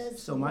Yes.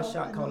 this? So my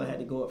shot caller had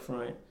to go up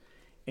front,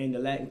 and the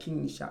Latin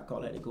King shot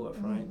caller had to go up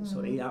front.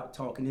 So they out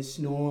talking, it's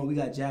snoring. We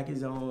got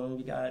jackets on.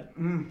 We got,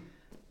 you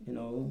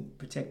know,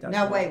 protect ourselves.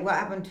 Now wait, what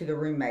happened to the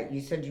roommate?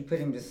 You said you put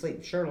him to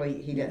sleep.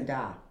 Surely he didn't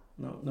die.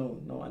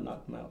 No, I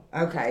knocked him out.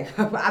 Okay,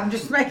 I'm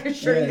just making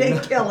sure you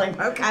didn't kill him.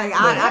 Okay,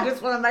 I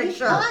just want to make He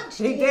sure punched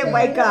he you. did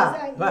wake He was up.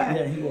 like, But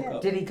Yeah, he woke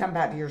up. did he come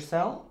back to your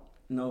cell?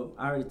 No,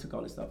 I already took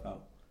all this stuff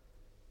out.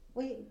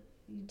 You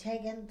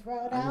take it and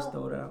throw it I just out?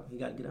 throw it out. He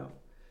got to get out.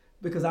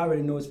 Because I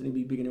already know it's going to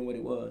be bigger than what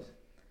it was.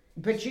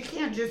 But you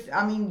can't just,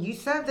 I mean, you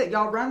said that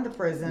y'all run the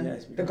prison.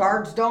 Yes, we the do.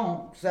 guards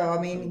don't. So, I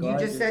mean, The you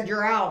guards just said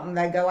you're out and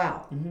they go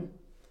out.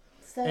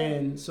 So,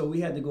 And so we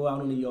had to go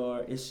out on the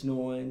yard. It's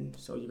snowing.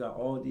 So you got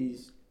all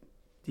these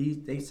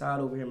they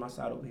side over here, my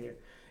side over here.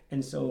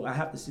 And so I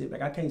have to sit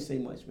back. I can't say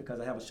much because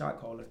I have a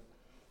shot caller.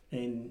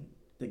 And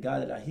the guy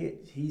that I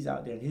hit, he's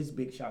out there. And his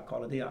big shot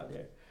caller, they out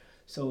there.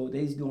 So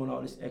they's doing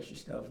all this extra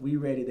stuff. We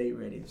ready, they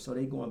ready. So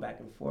they going back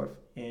and forth.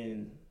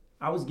 And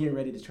I was getting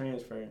ready to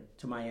transfer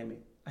to Miami.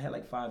 I had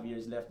like 5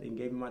 years left. They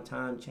gave me my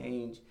time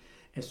change.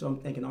 And so I'm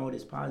thinking all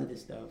this positive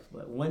stuff.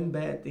 But one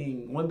bad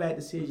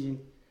decision,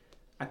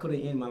 I could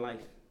have ended my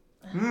life.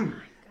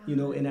 You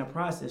know, in that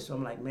process. So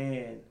I'm like,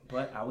 man,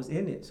 but I was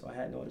in it. So I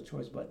had no other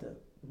choice but to.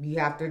 You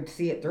have to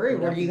see it through.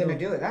 What are you going to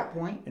do at that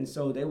point? And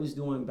so they was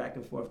doing back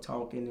and forth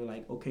talking. They're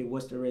like, okay,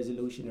 what's the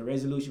resolution? The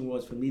resolution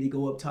was for me to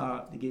go up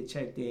top to get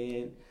checked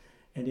in.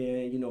 And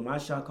then, you know, my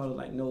shot caller was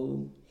like,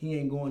 no, he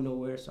ain't going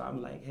nowhere. So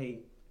I'm like, hey,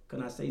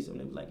 can I say something?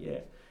 They was like, yeah.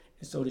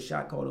 And so the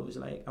shot caller was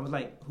like, I was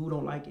like, who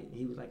don't like it? And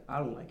he was like, I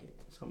don't like it.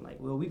 So I'm like,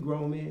 well, we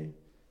grown men.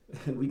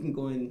 We can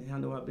go and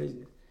handle our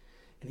business.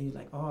 And he was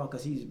like, oh,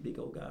 because he's a big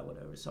old guy,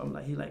 whatever. So I'm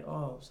like, he's like,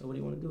 oh, so what do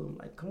you want to do? I'm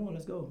like, come on,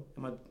 let's go.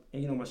 And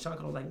you know, my shot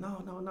caller was like,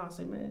 no. I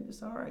said, man,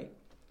 it's all right.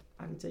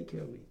 I can take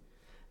care of me.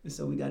 And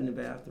so we got in the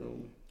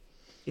bathroom.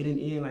 It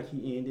didn't end like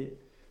he ended.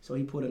 So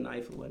he put a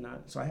knife or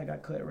whatnot. So I had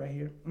got cut right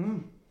here.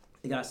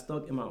 it got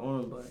stuck in my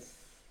arm, but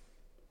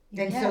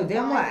You And so kept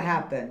then what fighting.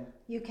 happened?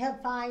 You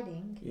kept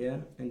fighting. yeah,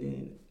 and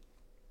then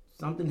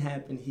something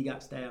happened. He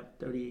got stabbed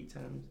 38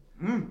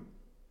 times.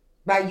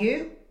 By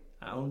you?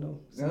 I don't know.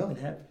 Something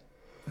happened.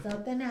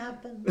 Something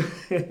happened.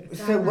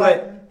 So But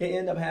what? it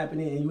ended up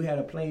happening, and you had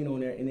a plane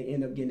on there, and it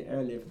ended up getting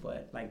airlift.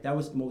 But like that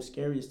was the most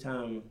scariest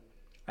time.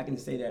 I can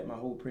say that my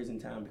whole prison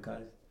time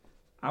because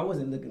I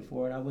wasn't looking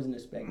for it. I wasn't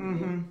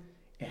expecting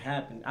it. It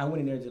happened. I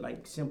went in there to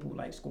like simple,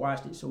 like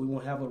squashed it, so we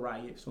won't have a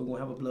riot, so we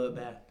won't have a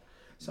bloodbath.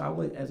 So I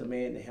went as a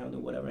man to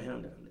handle whatever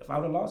handled. If I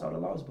would have lost, I would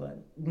have lost, but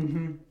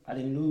I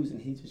didn't lose,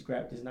 and he just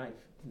grabbed his knife.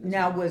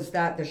 Now, was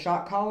that the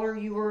shot caller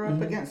you were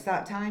up against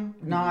that time?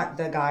 Not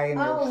the guy in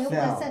Oh, your it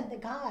cell? wasn't the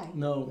guy.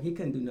 No, he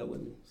couldn't do nothing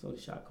with me. So the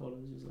shot caller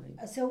was just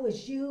like, So it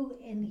was you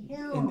and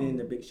him. and then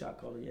the big shot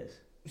caller, yes.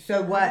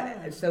 So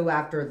what? So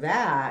after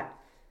that,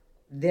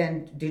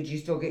 then did you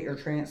still get your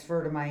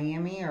transfer to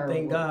Miami or?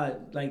 Thank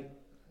God, like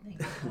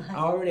I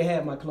already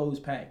had my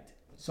clothes packed,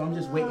 so I'm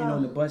just waiting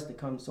on the bus to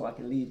come so I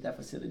can leave that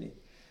facility.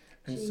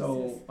 And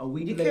so Jesus. a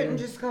week You later, couldn't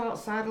just go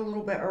outside a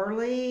little bit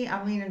early?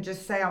 I mean, and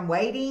just say I'm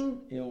waiting.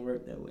 it don't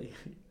work that way.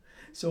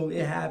 So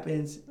it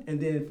happens, and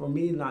then for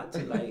me not to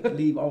like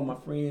leave all my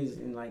friends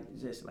and like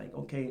just like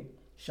okay,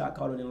 shot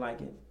caller didn't like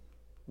it,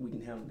 we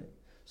can handle it.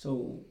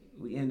 So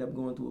we end up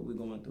going through what we're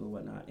going through and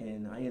whatnot,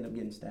 and I end up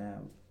getting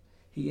stabbed.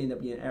 He ended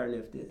up getting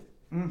airlifted,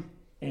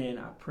 and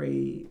I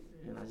prayed,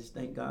 and I just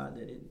thank God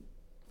that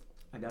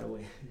I got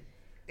away.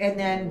 And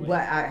then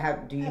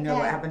what? Do you know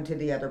what Okay. happened to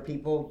the other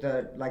people?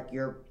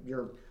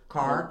 Your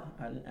car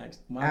I didn't ask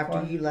my after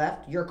car. you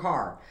left? Your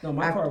car? No,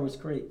 my After- car was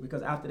great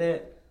because after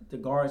that, the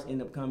guards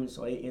ended up coming,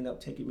 so they ended up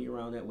taking me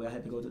around that way. I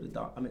had to go to the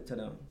doc. I meant to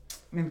the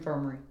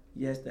Infirmary.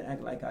 yes, to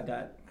act like I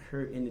got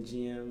hurt in the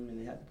gym, and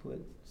they had to put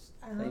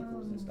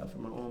staples and stuff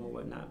in my arm or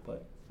whatnot.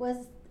 But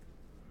Was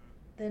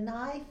the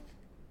knife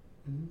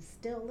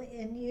still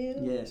in you?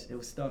 yes, it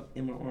was stuck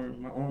in my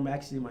arm. My arm,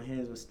 actually, my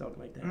hands were stuck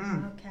like that.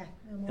 Okay.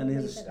 And we'll And leave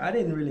it's, it I at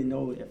didn't really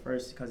know at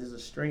first because it's a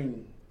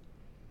string.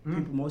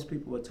 Most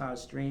people will tie a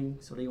string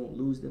so they won't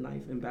lose the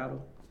knife in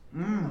battle.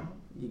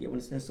 You get what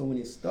I'm saying? So when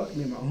it stuck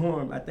me in my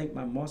arm, I think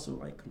my muscle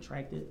like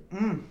contracted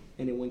and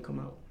it wouldn't come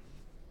out.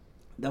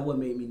 That what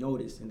made me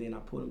notice, and then I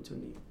put them to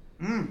me,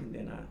 and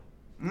then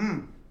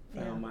I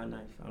found my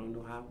knife. I don't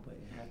know how, but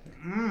it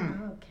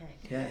happened. Okay.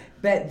 Yeah.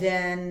 But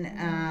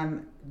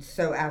then,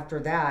 so after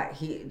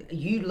that,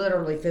 you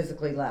literally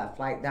physically left,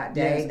 like that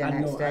day, Yes, the I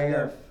next know. day, I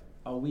or, left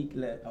a week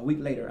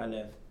later, I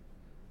left.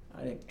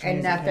 and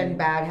Transit nothing came.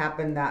 bad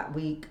happened that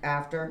week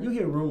after. You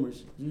hear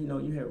rumors. You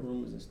hear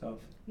rumors and stuff.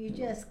 You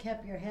just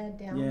kept your head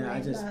down. Yeah, I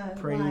laid just low,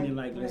 prayed and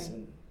right.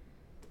 listen,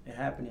 it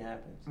happened, it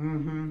happens.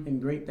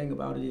 And great thing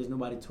about it is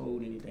nobody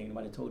told anything.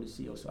 Nobody told the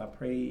CEO. So I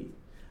prayed.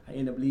 I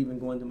ended up leaving,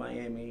 going to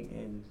Miami,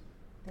 and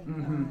Thank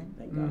God.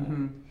 thank God.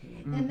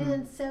 And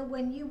then, so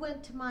when you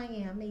went to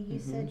Miami, you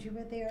said you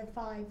were there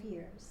 5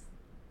 years,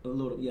 A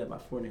little, yeah,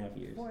 about 4.5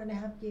 years.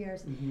 4.5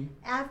 years. Mm-hmm.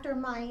 After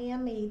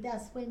Miami,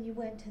 that's when you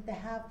went to the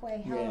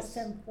halfway house Yes.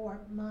 in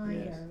Fort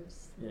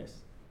Myers. Yes.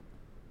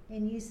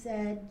 And you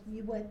said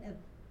you wouldn't have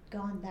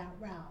gone that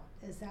route.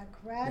 Is that The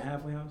correct?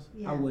 halfway house?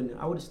 Yeah. I wouldn't.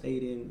 I would have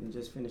stayed in and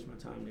just finished my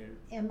time there.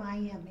 In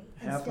Miami,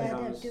 Halfway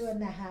instead house. of doing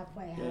the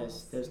halfway Yes.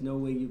 house. There's no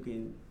way you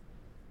can.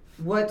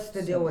 What's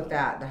the deal with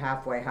that, the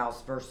halfway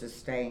house versus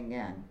staying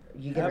in?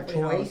 You get a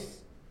Halfway house.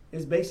 choice?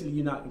 It's basically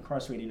you're not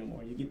incarcerated no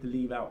more. You get to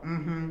leave out.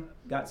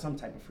 Got some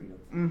type of freedom.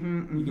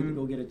 You get to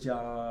go get a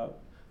job,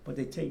 but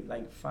they take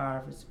like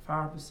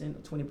 5% or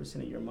 20%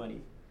 of your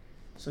money.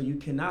 So you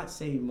cannot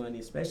save money,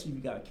 especially if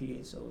you got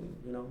kids. So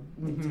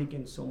they're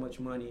taking so much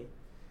money,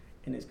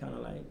 and it's kind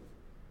of like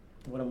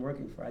what I'm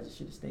working for. I just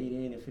should have stayed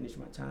in and finished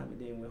my time, and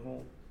then went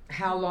home.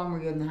 How long were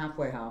you in the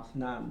halfway house?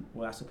 I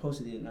was supposed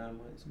to do 9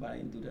 months, but I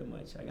didn't do that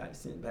much. I got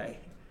sent back,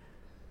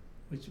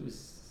 which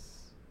was,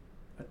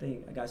 I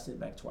think I got sent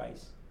back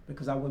twice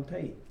because I wouldn't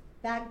pay.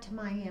 Back to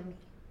Miami.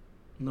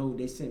 No,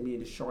 they sent me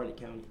to Charlotte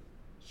County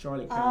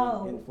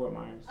Oh. in Fort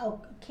Myers. Oh,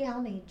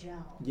 county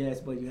jail. Yes,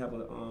 but you have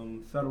a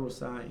federal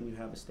side and you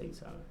have a state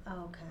side.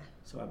 Okay.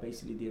 So I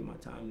basically did my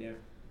time there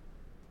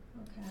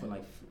Okay. for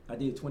I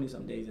did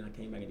 20-something days, and I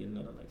came back and did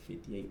another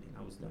 58, and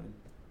I was done.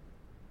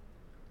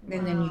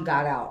 And then you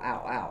got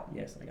out.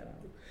 Yes, I got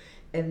out.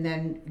 And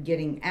then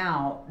getting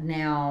out,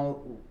 now,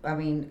 I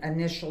mean,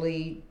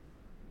 initially,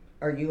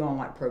 are you on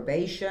like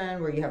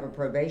probation, where you have a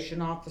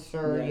probation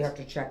officer you Yes. have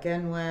to check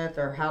in with,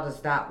 or how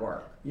does that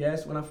work?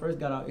 Yes, when I first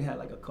got out, it had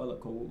like a color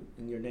code,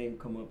 and your name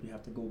come up. You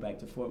have to go back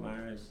to Fort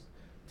Myers,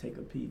 take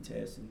a P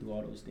test, and do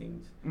all those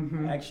things.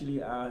 Actually,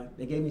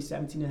 they gave me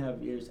 17 and a half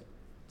years,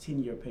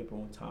 10-year paper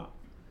on top.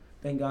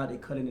 Thank God they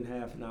cut it in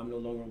half, and now I'm no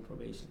longer on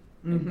probation.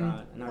 Thank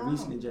God. And I Oh,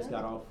 recently just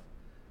got good. off.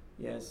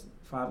 Yes,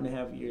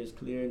 5.5 years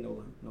clear,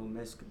 no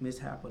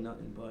mishap or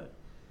nothing. But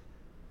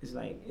it's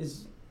like it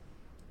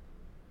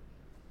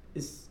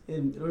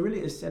really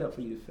is set up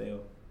for you to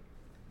fail.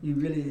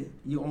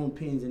 you own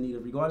pins and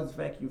needles. Regardless of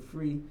the fact you're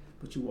free,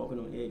 but you're walking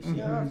on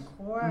eggshells. Of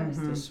course. It's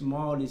the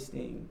smallest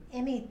thing.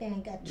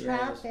 Anything, a Yes.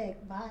 traffic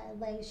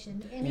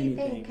violation, anything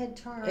Anything. could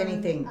turn.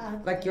 Anything,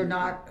 like you're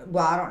not,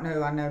 well, I don't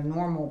know, I know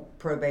normal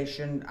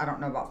probation, I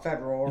don't know about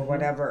federal or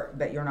whatever,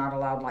 but you're not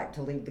allowed like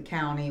to leave the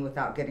county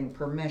without getting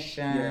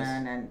permission. Yes.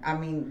 And I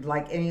mean,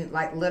 like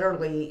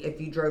literally, if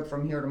you drove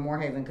from here to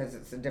Moorhaven because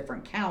it's a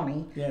different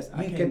county, Yes,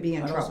 you could be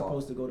in I'm not trouble.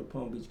 supposed to go to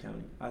Palm Beach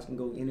County. I can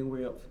go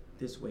anywhere up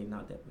this way,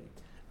 not that way.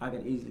 I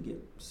can easily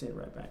get sent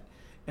right back.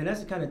 And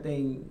that's the kind of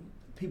thing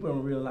people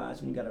don't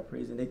realize when you got a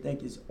prison. They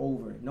think it's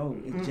over. No,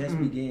 it just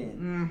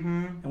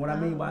began. And what I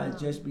mean by it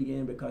just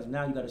began, because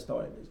now you got to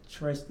start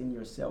trusting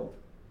yourself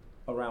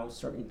around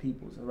certain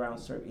people, around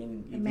certain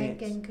And events.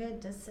 making good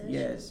decisions.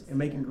 Yes, and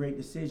making great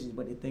decisions.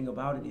 But the thing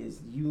about it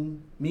is,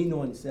 me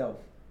knowing self.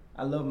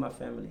 I love my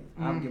family.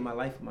 I'll give my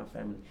life for my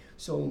family.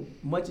 So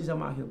much as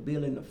I'm out here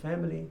building a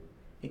family,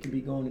 it can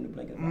be gone in the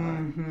blink of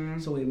an eye.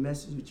 So it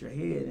messes with your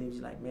head, and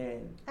you're like,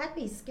 man. I'd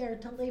be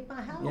scared to leave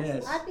my house.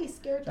 Yes. I'd be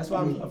scared That's to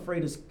why leave. I'm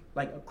afraid of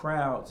like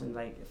crowds, and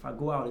like if I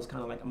go out, it's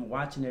kind of like I'm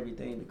watching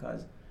everything,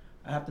 because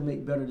I have to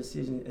make better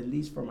decisions, at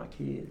least for my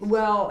kids.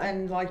 Well,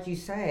 and like you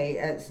say,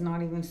 it's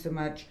not even so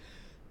much,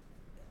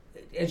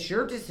 it's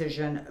your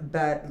decision,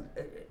 but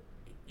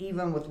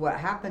even with what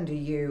happened to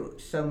you,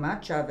 so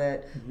much of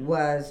it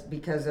was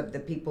because of the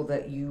people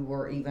that you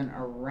were even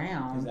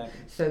around.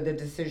 Exactly. So the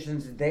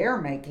decisions they're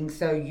making.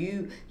 So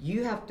you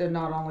have to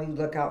not only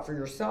look out for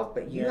yourself,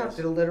 but you have Yes.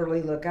 to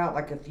literally look out.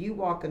 Like if you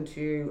walk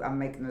into, I'm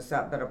making this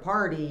up, but a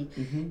party,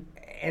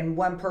 and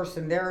one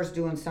person there is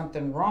doing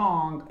something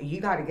wrong,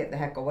 you got to get the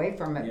heck away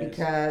from it, Yes.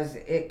 because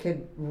it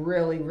could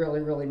really,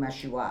 really, really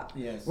mess you up.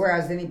 Yes.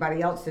 Whereas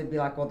anybody else would be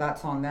like, well,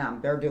 that's on them.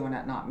 They're doing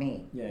it, not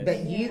me. Yes.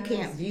 But you Yes,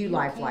 can't view you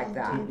life can't like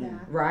that, do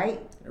that. right?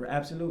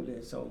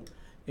 Absolutely. So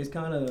it's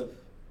kind of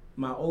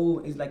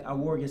it's like I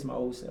war against my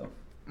old self.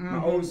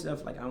 My old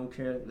self, like, I don't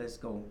care, let's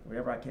go,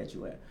 wherever I catch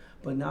you at.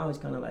 But now it's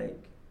kind of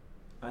like,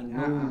 I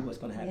know what's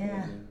going to happen.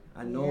 Yeah. Again.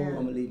 I know Yeah. I'm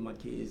going to leave my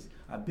kids.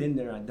 I've been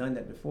there, I've done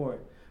that before.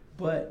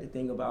 But the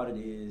thing about it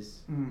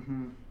is,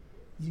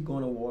 you're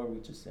going to war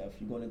with yourself.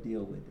 You're going to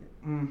deal with it.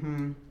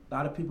 A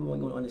lot of people aren't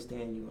going to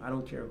understand you. I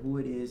don't care who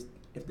it is.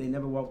 If they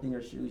never walked in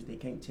your shoes, they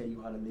can't tell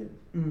you how to live.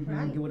 You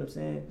Right. get what I'm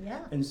saying?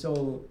 Yeah. And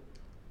so,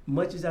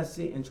 much as I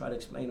sit and try to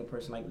explain to a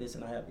person, like,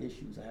 listen, I have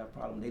issues, I have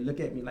problems, they look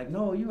at me like,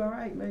 no, you all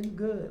right, man, you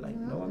good. Like,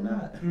 no, I'm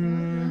not.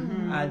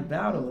 I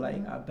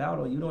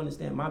battle. You don't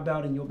understand. My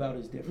battle and your battle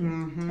is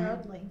different.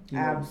 Totally. You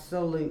know,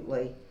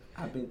 Absolutely.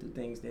 I've been through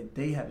things that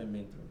they haven't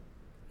been through.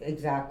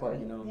 Exactly.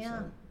 You know, Yeah.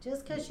 so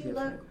Just because it's you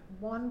different.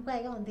 look one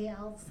way on the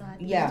outside,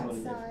 Yeah. the Totally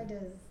inside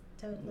is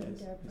totally Yes,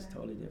 different. it's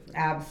totally different.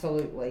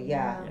 Absolutely.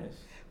 Yeah. Yes.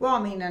 Well,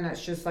 I mean, and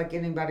it's just like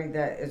anybody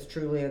that is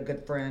truly a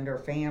good friend or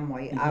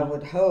family, I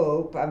would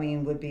hope, I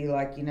mean, would be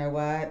like, you know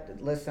what,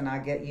 listen, I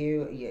get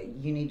you.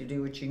 You need to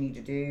do what you need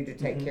to do to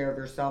take care of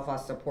yourself. I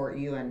support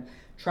you in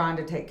trying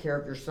to take care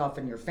of yourself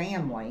and your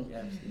family, Yeah,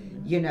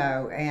 absolutely. you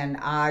know, and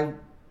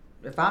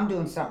if I'm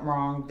doing something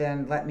wrong,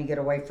 then let me get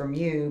away from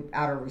you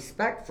out of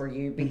respect for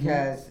you,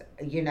 because,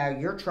 you know,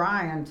 you're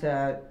trying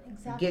to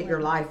get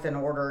your life in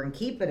order and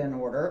keep it in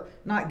order.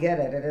 Not get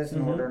it, it is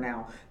in order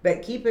now,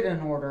 but keep it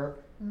in order,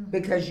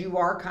 because you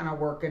are kind of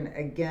working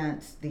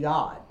against the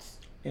odds.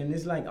 And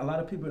it's like a lot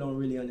of people don't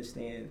really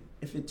understand.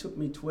 If it took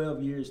me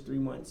 12 years, 3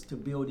 months to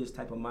build this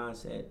type of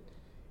mindset,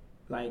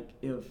 like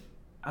if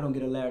I don't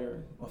get a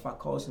letter or if I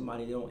call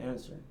somebody, they don't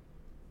answer.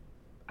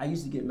 I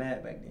used to get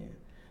mad back then.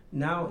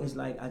 Now it's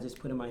like I just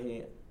put in my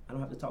head, I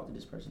don't have to talk to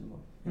this person anymore,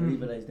 and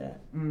leave it as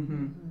that.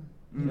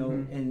 You know,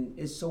 and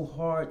it's so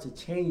hard to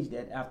change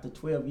that after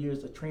 12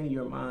 years of training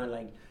your mind.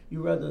 Like,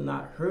 you rather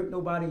not hurt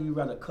nobody, you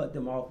rather cut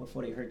them off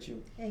before they hurt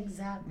you.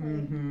 Exactly.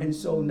 And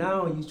so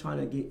now you're trying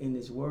to get in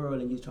this world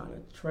and you're trying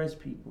to trust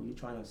people, you're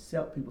trying to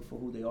accept people for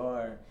who they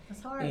are.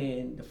 It's hard.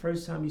 And the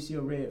first time you see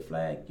a red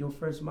flag, your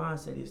first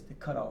mindset is to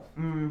cut off.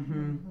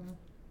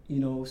 You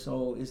know,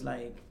 so it's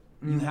like,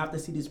 you have to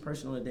see this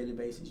person on a daily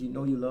basis. You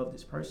know you love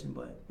this person,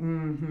 but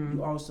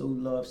you also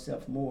love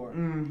self more.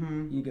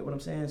 You get what I'm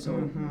saying? So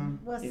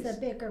What's the it's-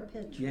 bigger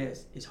picture?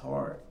 yes, it's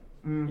hard.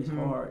 It's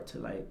hard to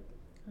like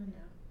I know.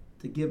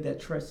 to give that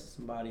trust to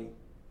somebody,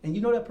 and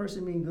you know that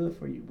person mean good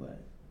for you, but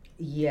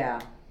Yeah.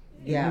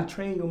 you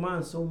train your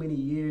mind so many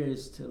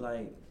years to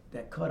like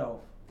that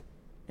cutoff.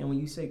 And when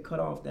you say cut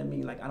off, that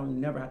means like I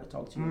don't never have to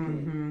talk to you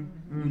again.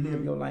 You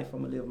live your life,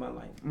 I'm gonna live my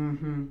life.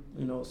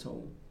 You know,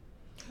 so.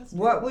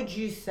 What would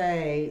you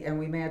say, and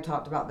we may have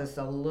talked about this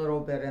a little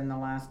bit in the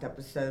last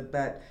episode,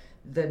 but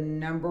the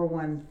number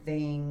one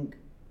thing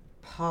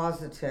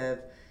positive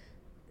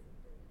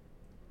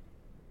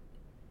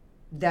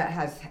that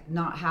has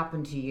not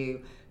happened to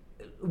you,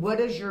 what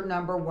is your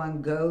number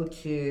one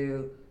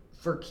go-to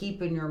for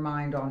keeping your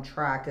mind on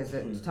track? Is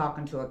it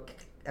talking to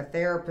a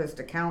therapist,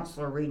 a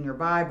counselor, reading your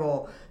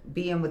Bible,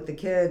 being with the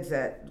kids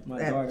at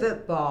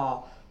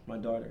football? My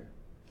daughter.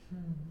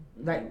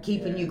 Like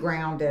keeping you Yes.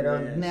 grounded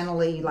or Yes.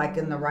 mentally like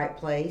in the right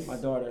place? My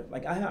daughter,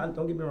 like I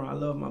don't get me wrong, I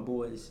love my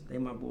boys. They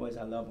my boys,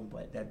 I love them.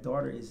 But that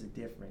daughter is a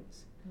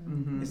difference.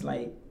 It's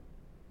like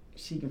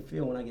she can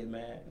feel when I get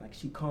mad. Like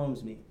she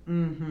calms me.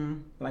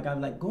 Like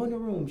I'm like, go in the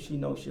room. She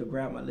knows she'll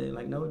grab my leg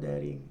like, no,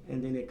 daddy.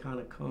 And then it kind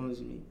of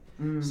calms me.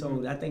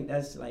 So I think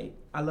that's like,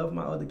 I love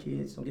my other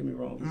kids. Don't get me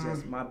wrong. It's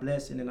just my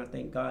blessing. And I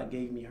think God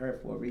gave me her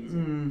for a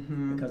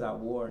reason. Because I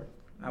want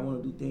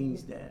to do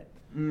things that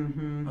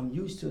I'm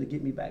used to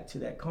get me back to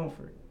that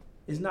comfort.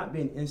 It's not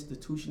being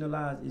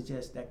institutionalized. It's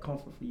just that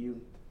comfort for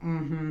you.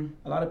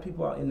 A lot of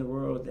people out in the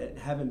world that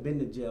haven't been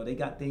to jail, they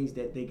got things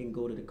that they can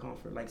go to the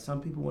comfort. Like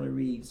some people want to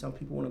read, some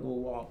people want to go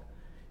walk.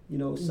 You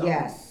know,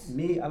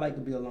 me, I like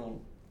to be alone.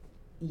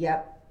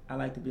 Yep. I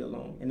like to be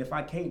alone. And if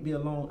I can't be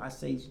alone, I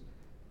say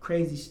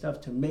crazy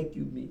stuff to make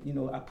you be, you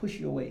know, I push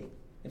you away.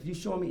 If you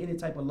show me any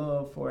type of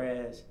love for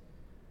as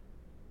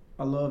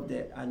a love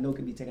that I know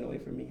can be taken away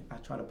from me, I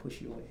try to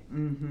push you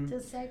away. To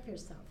save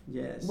yourself.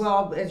 Yes.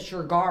 Well, it's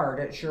your guard,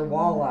 it's your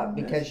wall up,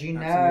 because you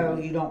know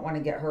absolutely. you don't want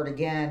to get hurt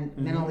again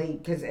mentally,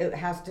 because it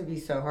has to be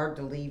so hard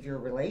to leave your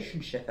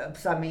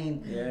relationships. I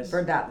mean,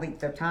 for that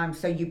length of time.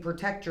 So you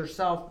protect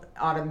yourself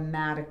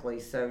automatically.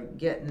 So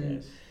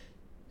getting,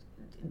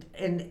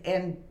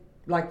 and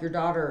like your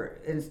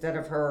daughter, instead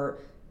of her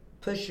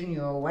pushing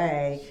you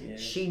away,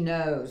 she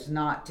knows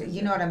not to,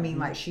 you know what I mean?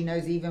 Like she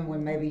knows even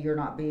when maybe you're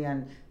not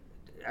being,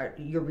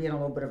 you're being a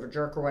little bit of a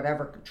jerk or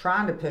whatever,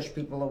 trying to push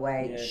people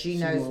away. She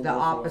knows the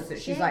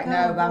opposite. She's like,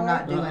 no, I'm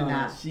not doing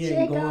that. She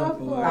ain't going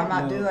for it. I'm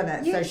not doing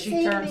it. So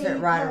she turns it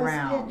right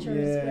around. With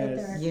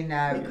her. You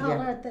know, we call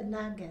her the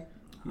nugget.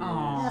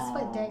 That's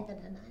what David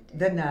and I did.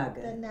 The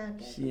nugget. The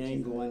nugget. She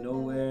ain't going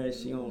nowhere.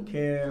 She don't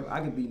care.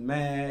 I could be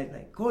mad.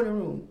 Like, go in the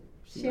room.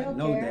 She's like,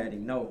 no, care. Daddy,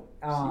 no.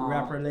 She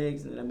wrap her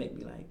legs and that make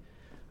me like,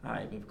 all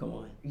right, babe, come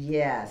on.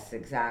 Yes,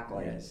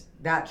 exactly. Yes.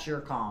 That's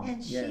your calm.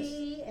 And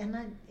she, and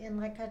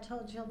like I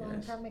told you a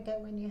long time ago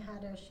when you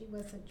had her, she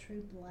was a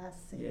true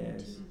blessing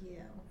to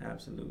you.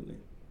 Absolutely.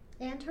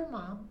 And her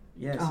mom.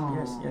 Yes.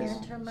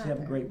 And her mother. She have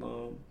a great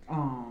mom.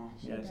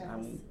 Yes,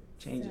 I'm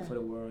changing for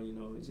the world, you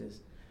know, it's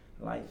just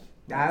life.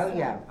 I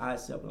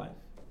accept life.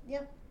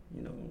 Yep.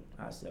 You know,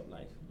 I accept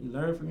life. You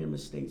learn from your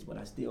mistakes, but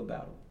I still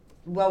battle.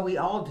 Well, we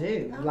all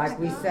do. Like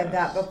we said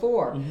that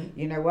before.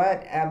 You know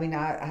what? I mean,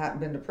 I haven't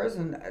been to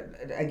prison.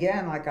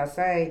 Again, like I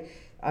say,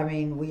 I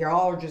mean, we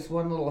all are just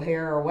one little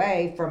hair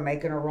away from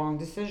making a wrong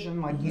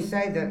decision. Like you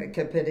say, that it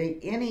could put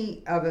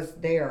any of us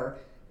there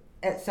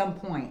at some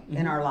point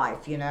in our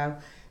life, you know?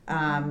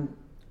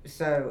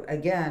 So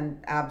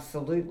again,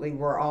 absolutely,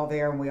 we're all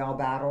there and we all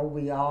battle.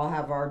 We all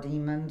have our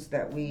demons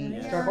that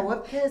we struggle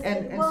with.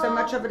 And so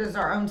much of it is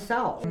our own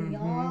self. We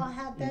all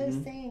have those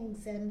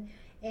things, and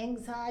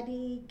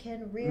anxiety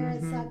can rear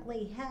its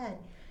ugly head,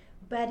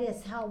 but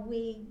it's how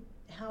we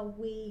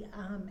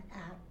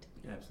act.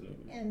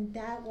 Absolutely. And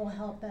that will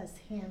help us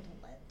handle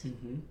it.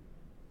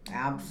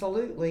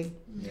 Absolutely.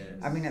 Yes.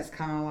 I mean, it's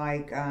kind of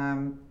like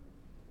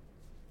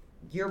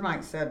your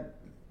Mike said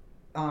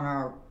on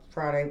our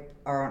Friday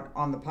or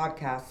on the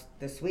podcast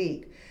this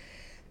week,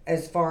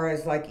 as far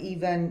as like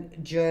even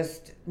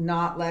just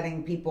not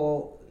letting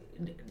people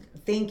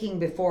thinking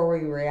before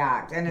we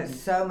react, and it's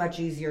so much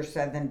easier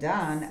said than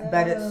done,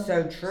 but it's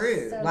so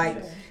true.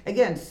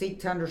 Again, seek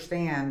to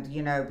understand,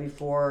 you know,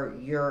 before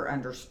you're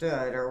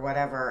understood or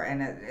whatever,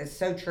 and it's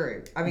so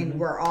true. I mean,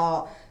 we're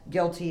all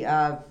guilty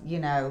of, you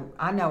know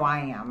I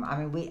am.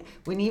 I mean,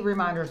 we need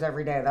reminders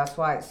every day. That's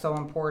why it's so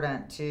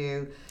important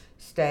to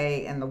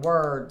stay in the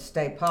Word,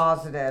 stay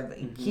positive,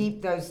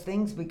 keep those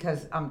things,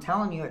 because I'm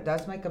telling you,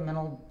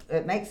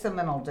 it makes a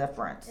mental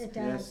difference. It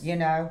does. You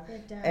know?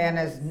 It does. And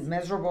as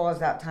miserable as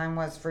that time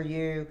was for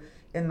you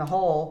in the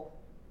shoe.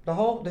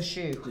 The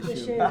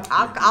shoe.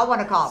 I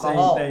want to call it the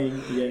hole.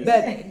 Same thing,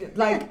 yes. But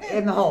like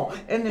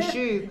in the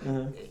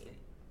shoe.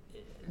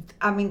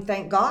 I mean,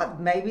 thank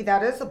God, maybe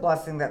that is a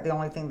blessing that the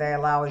only thing they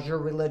allow is your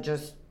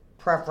religious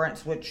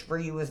preference, which for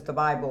you is the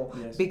Bible.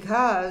 Yes.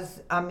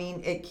 Because, I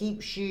mean, it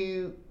keeps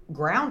you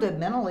grounded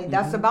mentally.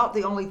 That's about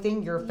the only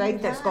thing, your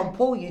faith, that's going to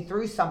pull you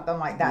through something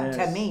like that,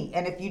 to me.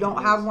 And if you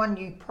don't have one,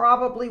 you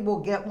probably will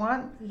get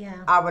one. Yeah.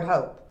 I would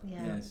hope.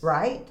 Yeah. Yes.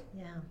 Right?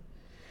 Yeah.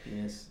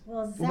 Yes.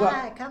 Well,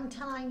 Zack, I'm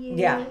telling you,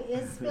 Yeah.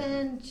 it's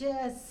been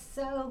just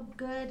so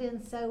good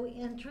and so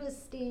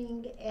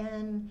interesting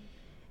and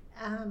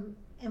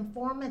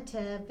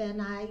informative,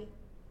 and I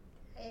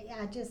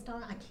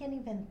can't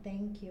even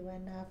thank you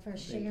enough for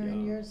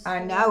sharing your story.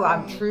 I know,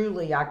 I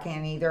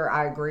can't either.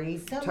 I agree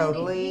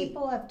totally. Many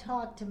people have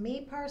talked to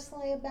me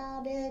personally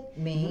about it.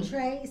 Me.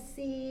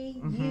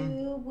 Tracy,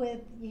 you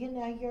with,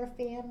 your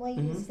family,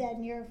 you said,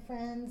 and your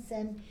friends,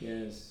 and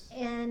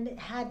and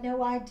had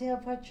no idea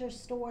of what your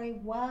story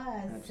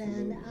was.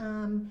 Absolutely.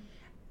 And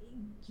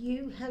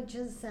you have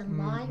just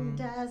enlightened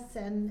us,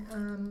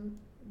 and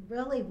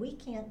really, we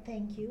can't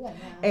thank you enough.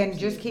 And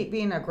just keep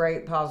being a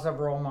great positive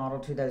role model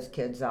to those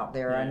kids out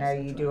there. I know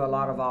you do a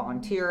lot of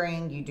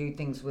volunteering, you do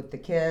things with the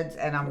kids,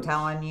 and I'm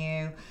telling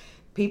you,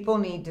 people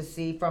need to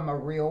see from a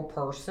real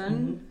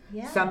person,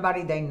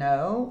 somebody they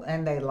know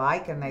and they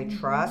like and they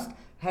trust,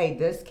 hey,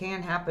 this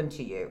can happen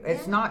to you.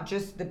 It's not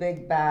just the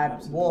big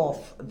bad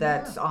wolf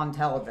that's on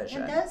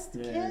television. And those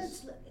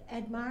kids,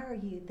 admire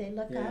you. They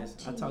look Yes,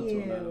 up I to talk you. to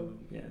a lot of them.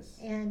 Yes.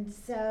 And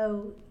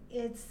so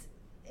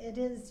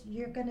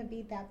you're going to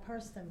be that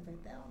person for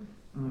them.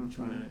 I'm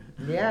trying.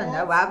 Yeah,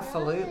 no, That's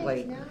absolutely.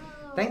 right. No.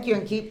 Thank you,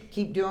 and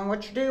keep doing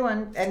what you're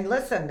doing. And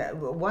listen,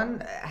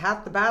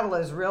 half the battle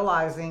is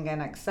realizing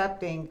and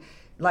accepting.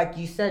 Like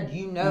you said,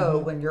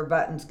 when your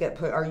buttons get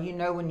put, or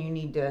when you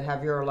need to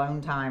have your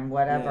alone time,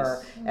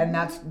 whatever. Yes. And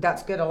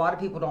that's good. A lot of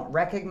people don't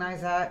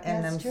recognize that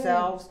in That's true.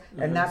 themselves,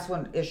 and that's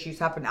when issues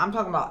happen. I'm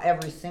talking about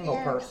every single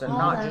Yeah, person, all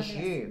not of just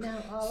us. you. No,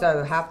 all So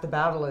of us. half the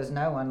battle is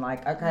knowing,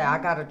 like, okay, I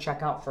got to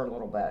check out for a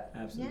little bit,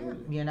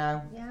 Absolutely.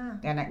 Yeah,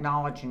 Yeah.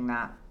 acknowledging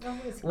that.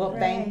 That was Well, great.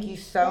 thank you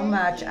so Thank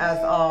much, as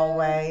you.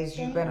 always.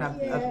 You've been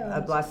Thank a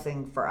you.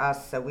 blessing for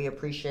us, so we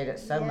appreciate it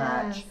so Yes,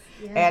 much.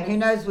 yes. And who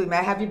knows, we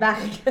may have you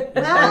back again.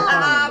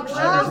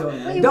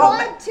 Well, we don't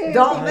want to.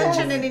 don't because-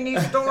 mention any new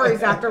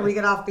stories after we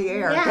get off the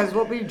air, Yeah. because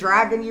we'll be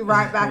dragging you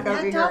right back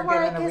over here Don't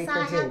worry, again in a week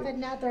because or I have two.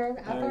 another.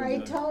 I've I already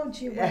know.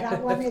 told you what I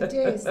want to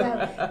do.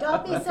 So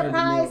don't be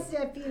surprised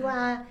if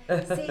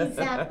you see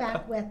Zach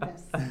back with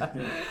us.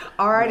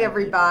 All right,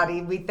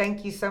 everybody. We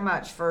thank you so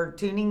much for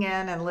tuning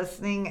in and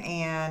listening.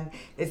 And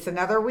it's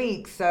another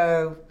week,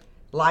 so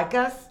like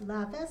us,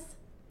 Love us,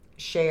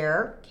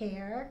 share,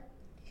 care,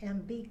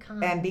 and be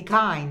kind. and be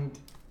kind.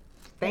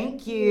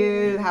 Thank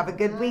you. Have a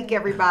good week,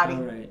 everybody.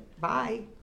 All right. Bye.